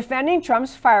defending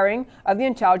Trump's firing of the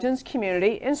intelligence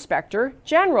community Inspector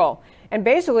General. And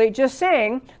basically just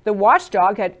saying the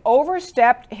watchdog had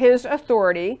overstepped his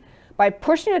authority by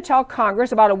pushing to tell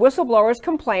Congress about a whistleblower's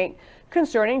complaint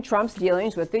concerning Trump's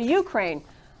dealings with the Ukraine.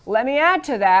 Let me add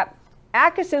to that,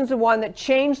 Atkinson's the one that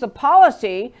changed the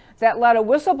policy that let a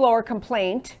whistleblower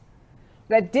complaint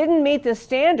that didn't meet the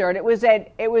standard. It was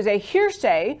a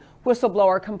hearsay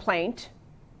whistleblower complaint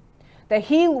that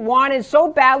he wanted so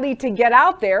badly to get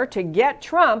out there to get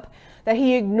Trump that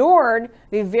he ignored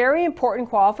the very important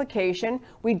qualification: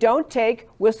 we don't take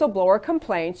whistleblower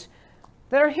complaints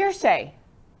that are hearsay,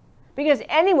 because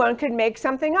anyone could make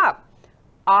something up.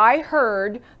 I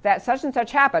heard that such and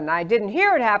such happened. I didn't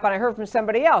hear it happen. I heard from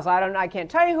somebody else. I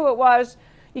can't tell you who it was.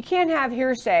 You can't have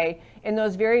hearsay in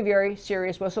those very, very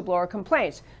serious whistleblower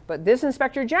complaints. But this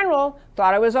Inspector General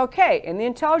thought it was okay in the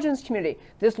intelligence community.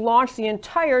 This launched the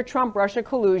entire Trump-Russia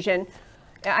collusion.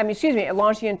 It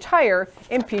launched the entire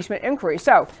impeachment inquiry.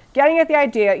 So, getting at the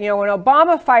idea, when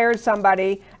Obama fired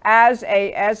somebody as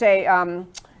a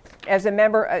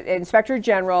member, Inspector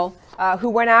General, who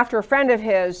went after a friend of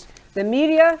his, the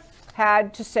media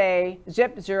had to say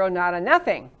zip, zero, nada,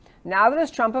 nothing. Now that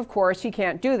it's Trump, of course, he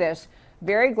can't do this.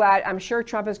 Very glad. I'm sure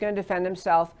Trump is going to defend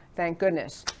himself. Thank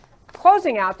goodness.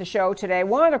 Closing out the show today,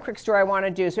 one other quick story I want to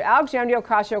do. So Alexandria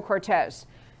Ocasio-Cortez,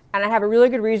 and I have a really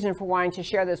good reason for wanting to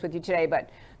share this with you today,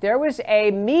 but there was a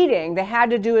meeting. They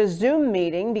had to do a Zoom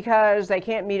meeting because they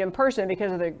can't meet in person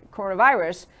because of the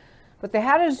coronavirus. But they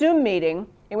had a Zoom meeting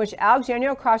in which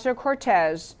Alexandria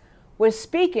Ocasio-Cortez was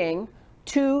speaking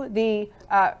to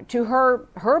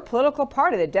her political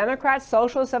party, the Democrat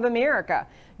Socialists of America,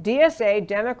 DSA,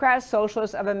 Democrat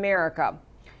Socialists of America.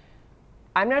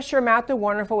 I'm not sure Matt the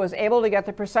Wonderful was able to get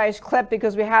the precise clip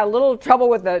because we had a little trouble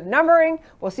with the numbering.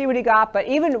 We'll see what he got, but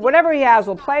even whatever he has,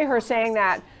 we'll play her saying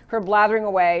that, her blathering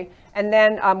away, and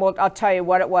then I'll tell you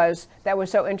what it was that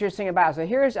was so interesting about it. So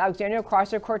here's Alexandria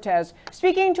Ocasio-Cortez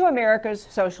speaking to America's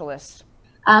socialists.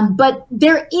 But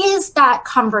there is that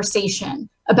conversation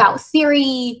about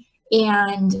theory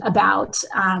and about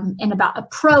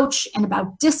approach and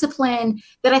about discipline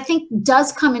that I think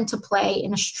does come into play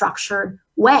in a structured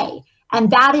way. And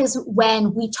that is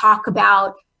when we talk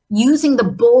about using the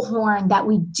bullhorn that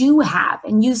we do have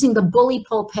and using the bully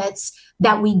pulpits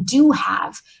that we do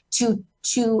have to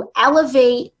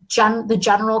elevate the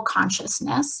general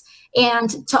consciousness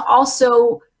and to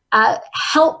also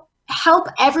help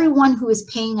everyone who is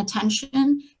paying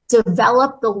attention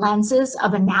develop the lenses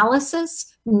of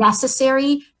analysis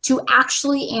necessary to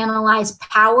actually analyze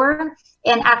power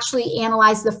and actually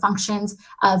analyze the functions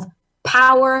of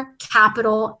power,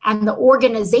 capital, and the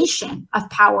organization of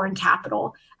power and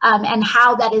capital, and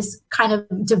how that is kind of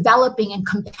developing and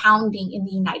compounding in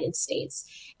the United States.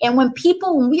 And when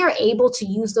we are able to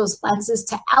use those lenses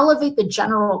to elevate the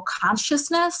general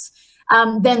consciousness,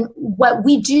 then what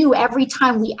we do every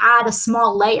time we add a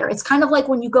small layer, it's kind of like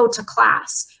when you go to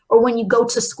class or when you go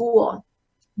to school.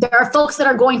 There are folks that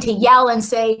are going to yell and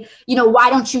say, why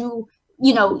don't you,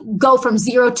 go from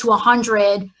 0 to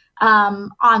 100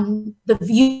 on the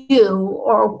View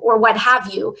or what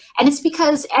have you. And it's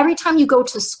because every time you go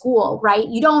to school, right,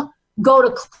 you don't go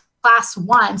to class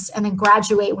once and then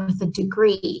graduate with a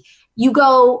degree. You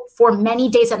go for many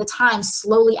days at a time,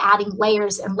 slowly adding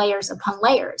layers and layers upon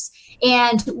layers.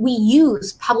 And we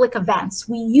use public events.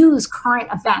 We use current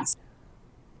events.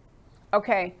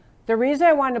 Okay. The reason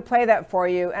I wanted to play that for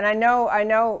you, and I know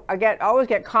I always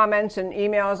get comments and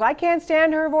emails, I can't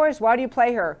stand her voice, why do you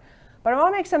play her? But I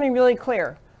want to make something really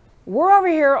clear. We're over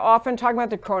here often talking about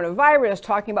the coronavirus,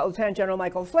 talking about Lieutenant General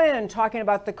Michael Flynn, talking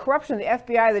about the corruption of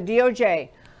the FBI, the DOJ.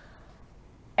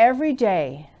 Every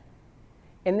day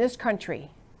in this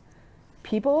country,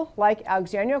 people like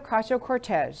Alexandria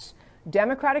Ocasio-Cortez,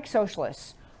 Democratic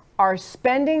Socialists, are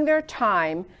spending their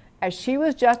time, as she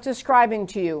was just describing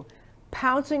to you,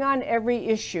 pouncing on every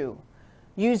issue,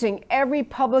 using every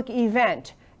public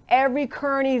event, every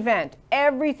current event,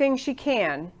 everything she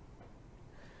can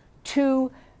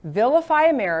to vilify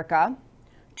America,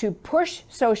 to push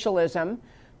socialism,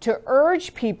 to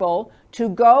urge people to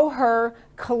go her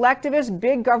collectivist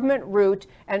big government route,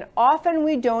 and often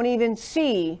we don't even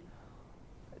see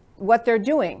what they're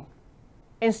doing.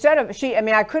 Instead of,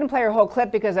 I couldn't play her whole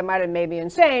clip because it might have made me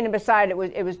insane, and besides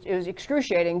it was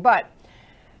excruciating, but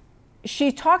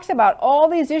she talks about all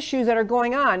these issues that are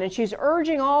going on, and she's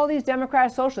urging all these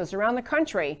Democrat socialists around the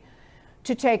country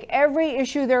to take every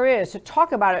issue there is, to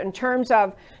talk about it in terms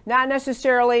of not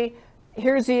necessarily,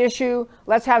 here's the issue,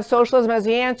 let's have socialism as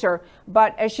the answer,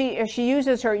 but as she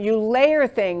uses her, you layer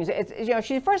things.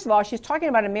 First of all, she's talking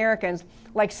about Americans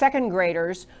like second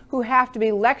graders who have to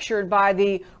be lectured by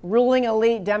the ruling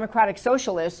elite Democratic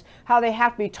socialists, how they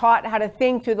have to be taught how to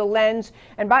think through the lens,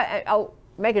 and I'll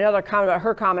make another comment about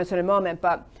her comments in a moment,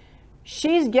 but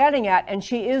she's getting at, and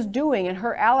she is doing, and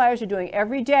her allies are doing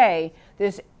every day,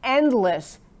 this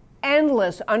endless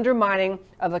undermining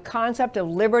of the concept of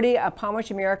liberty upon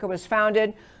which America was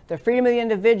founded, the freedom of the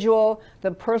individual, the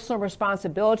personal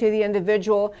responsibility of the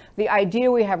individual, the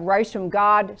idea we have rights from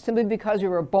God simply because we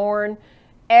were born.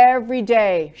 Every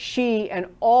day, she and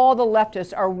all the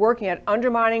leftists are working at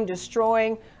undermining,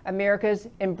 destroying America's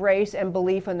embrace and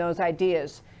belief in those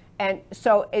ideas. And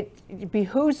so it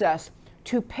behooves us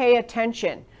to pay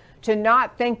attention, to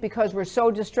not think because we're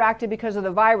so distracted because of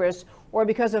the virus or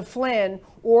because of Flynn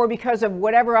or because of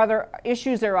whatever other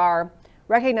issues there are,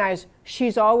 recognize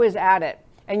she's always at it.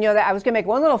 And that I was going to make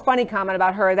one little funny comment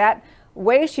about her, that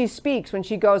way she speaks when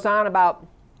she goes on about,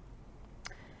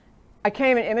 I can't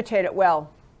even imitate it well,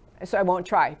 so I won't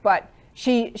try, but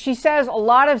she says a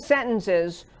lot of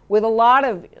sentences with a lot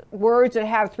of words that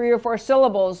have 3 or 4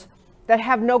 syllables that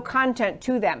have no content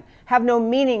to them, have no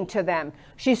meaning to them.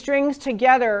 She strings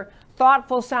together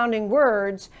thoughtful sounding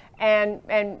words, and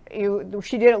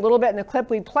she did it a little bit in the clip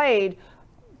we played,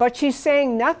 but she's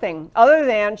saying nothing other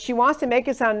than she wants to make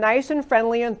it sound nice and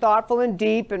friendly and thoughtful and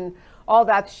deep and all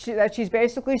that. She's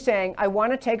basically saying, I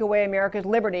want to take away America's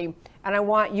liberty, and I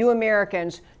want you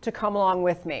Americans to come along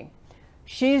with me.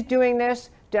 She's doing this,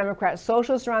 Democrat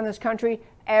socialists around this country,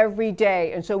 every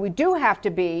day. And so we do have to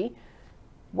be,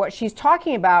 what she's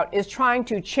talking about is trying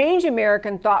to change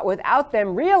American thought without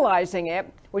them realizing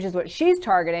it, which is what she's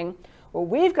targeting. What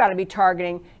we've got to be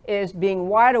targeting is being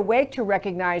wide awake to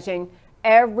recognizing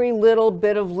every little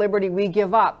bit of liberty we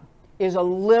give up is a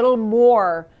little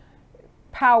more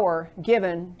power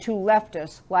given to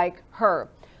leftists like her.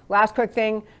 Last quick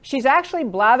thing, she's actually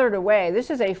blathered away. This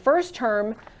is a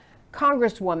first-term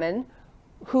congresswoman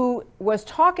who was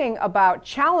talking about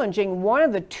challenging one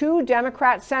of the 2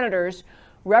 Democrat senators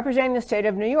representing the state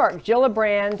of New York,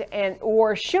 Gillibrand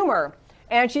or Schumer.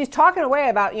 And she's talking away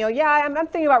about, I'm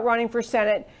thinking about running for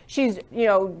Senate. She's,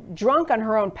 drunk on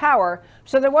her own power.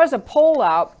 So there was a poll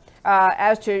out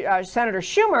as to Senator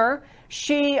Schumer.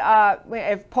 She,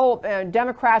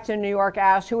 Democrats in New York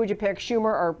asked, who would you pick,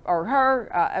 Schumer or her,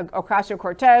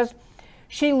 Ocasio-Cortez?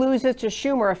 She loses to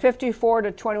Schumer 54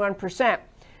 to 21%.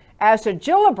 As to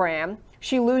Gillibrand,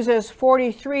 she loses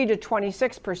 43 to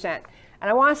 26%. And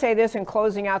I want to say this in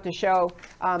closing out the show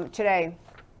today.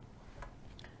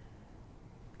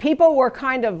 People were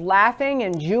kind of laughing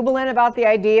and jubilant about the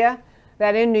idea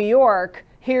that in New York,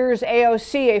 here's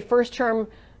AOC, a first-term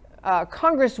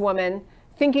congresswoman,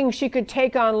 thinking she could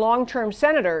take on long-term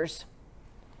senators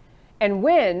and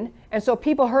win. And so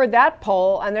people heard that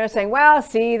poll and they're saying, well,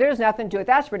 see, there's nothing to it.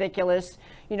 That's ridiculous.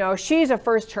 She's a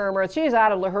first-termer. She's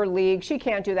out of her league. She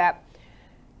can't do that.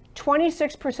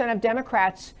 26% of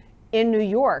Democrats in New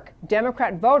York,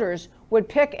 Democrat voters, would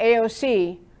pick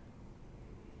AOC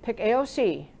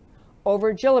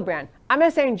over Gillibrand. I'm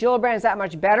not saying Gillibrand is that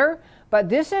much better, but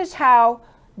this is how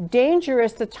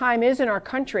dangerous the time is in our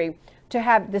country to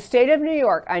have the state of New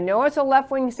York. I know it's a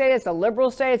left-wing state, it's a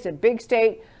liberal state, it's a big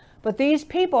state, but these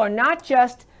people are not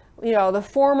just, the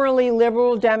formerly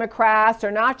liberal Democrats,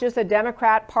 or not just the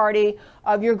Democrat Party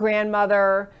of your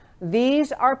grandmother.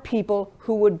 These are people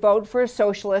who would vote for a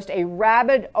socialist, a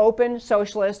rabid, open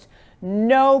socialist,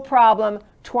 no problem,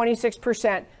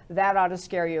 26%. That ought to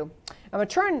scare you. I'm going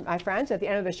to turn, my friends, at the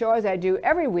end of the show, as I do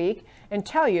every week, and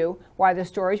tell you why the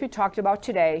stories we talked about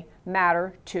today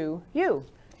matter to you.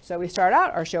 So we start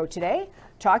out our show today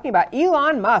talking about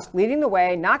Elon Musk leading the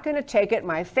way, not going to take it,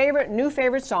 my new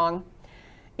favorite song.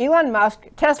 Elon Musk,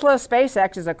 Tesla,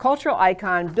 SpaceX, is a cultural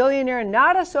icon, billionaire,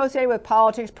 not associated with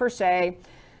politics per se,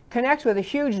 connects with a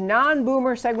huge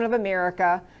non-boomer segment of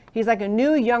America. He's like a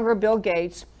new, younger Bill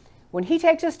Gates. When he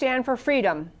takes a stand for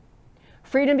freedom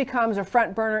freedom becomes a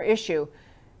front burner issue.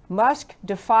 Musk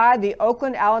defied the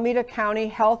Oakland Alameda County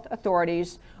health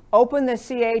authorities, opened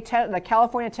the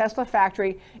California Tesla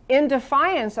factory in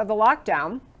defiance of the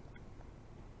lockdown,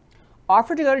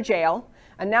 offered to go to jail,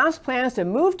 announced plans to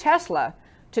move Tesla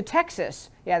to Texas.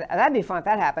 Yeah, that'd be fun if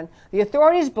that happened. The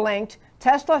authorities blinked.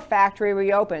 Tesla factory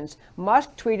reopens.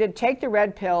 Musk tweeted, "Take the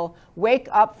red pill. Wake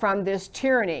up from this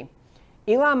tyranny."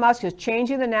 Elon Musk is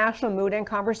changing the national mood and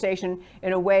conversation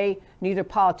in a way neither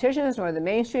politicians nor the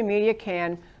mainstream media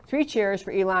can. 3 cheers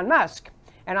for Elon Musk.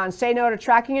 And on Say No to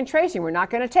Tracking and Tracing, we're not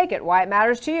going to take it. Why it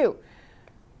matters to you.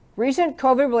 Recent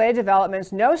COVID-related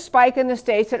developments, no spike in the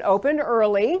states that opened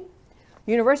early.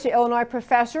 University of Illinois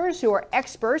professors who are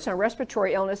experts on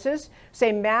respiratory illnesses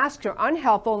say masks are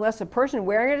unhelpful unless the person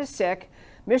wearing it is sick.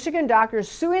 Michigan doctors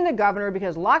suing the governor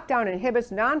because lockdown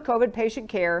inhibits non-COVID patient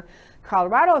care.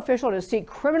 Colorado official to seek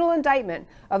criminal indictment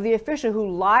of the official who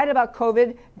lied about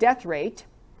COVID death rate.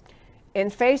 In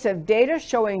face of data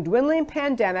showing dwindling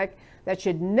pandemic that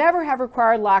should never have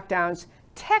required lockdowns,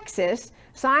 Texas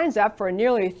signs up for a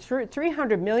nearly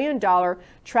 $300 million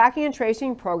tracking and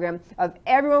tracing program of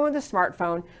everyone with a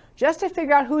smartphone just to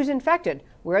figure out who's infected,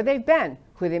 where they've been,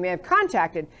 who they may have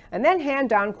contacted, and then hand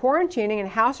down quarantining and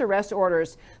house arrest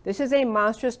orders. This is a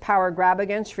monstrous power grab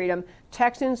against freedom.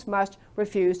 Texans must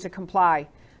refuse to comply.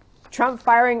 Trump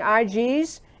firing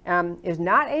IGs is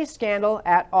not a scandal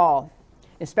at all.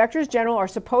 Inspectors general are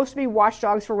supposed to be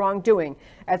watchdogs for wrongdoing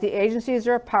at the agencies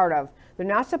they're a part of. They're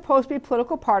not supposed to be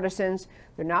political partisans.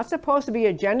 They're not supposed to be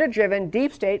agenda-driven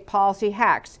deep state policy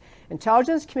hacks.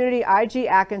 Intelligence community IG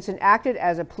Atkinson acted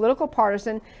as a political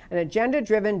partisan, an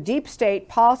agenda-driven deep state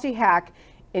policy hack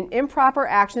in improper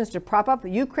actions to prop up the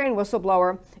Ukraine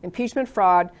whistleblower, impeachment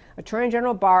fraud. Attorney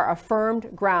General Barr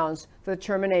affirmed grounds for the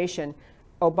termination.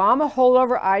 Obama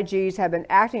holdover IGs have been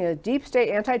acting as deep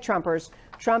state anti-Trumpers.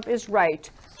 Trump is right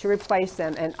to replace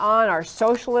them. And on our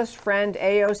socialist friend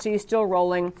AOC still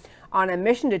rolling, on a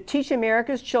mission to teach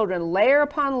America's children layer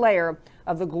upon layer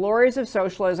of the glories of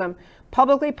socialism,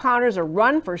 publicly ponders a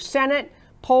run for Senate.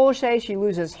 Polls say she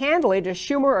loses handily to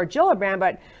Schumer or Gillibrand,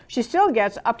 but she still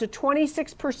gets up to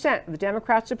 26% of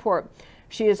Democrat support.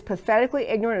 She is pathetically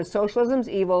ignorant of socialism's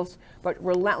evils, but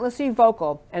relentlessly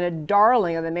vocal and a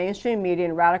darling of the mainstream media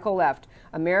and radical left.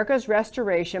 America's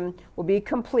restoration will be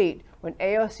complete when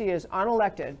AOC is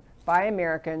unelected by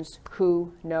Americans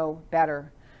who know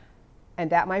better. And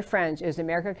that, my friends, is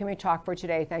America Can We Talk for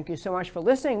today. Thank you so much for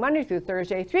listening Monday through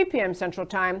Thursday, 3 p.m. Central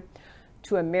Time,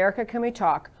 to America Can We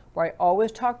Talk, where I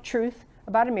always talk truth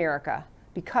about America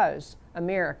because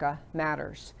America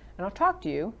matters. And I'll talk to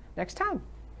you next time.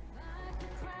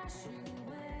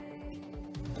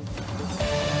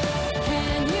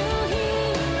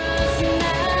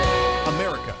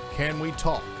 America Can We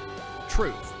Talk?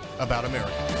 Truth about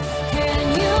America.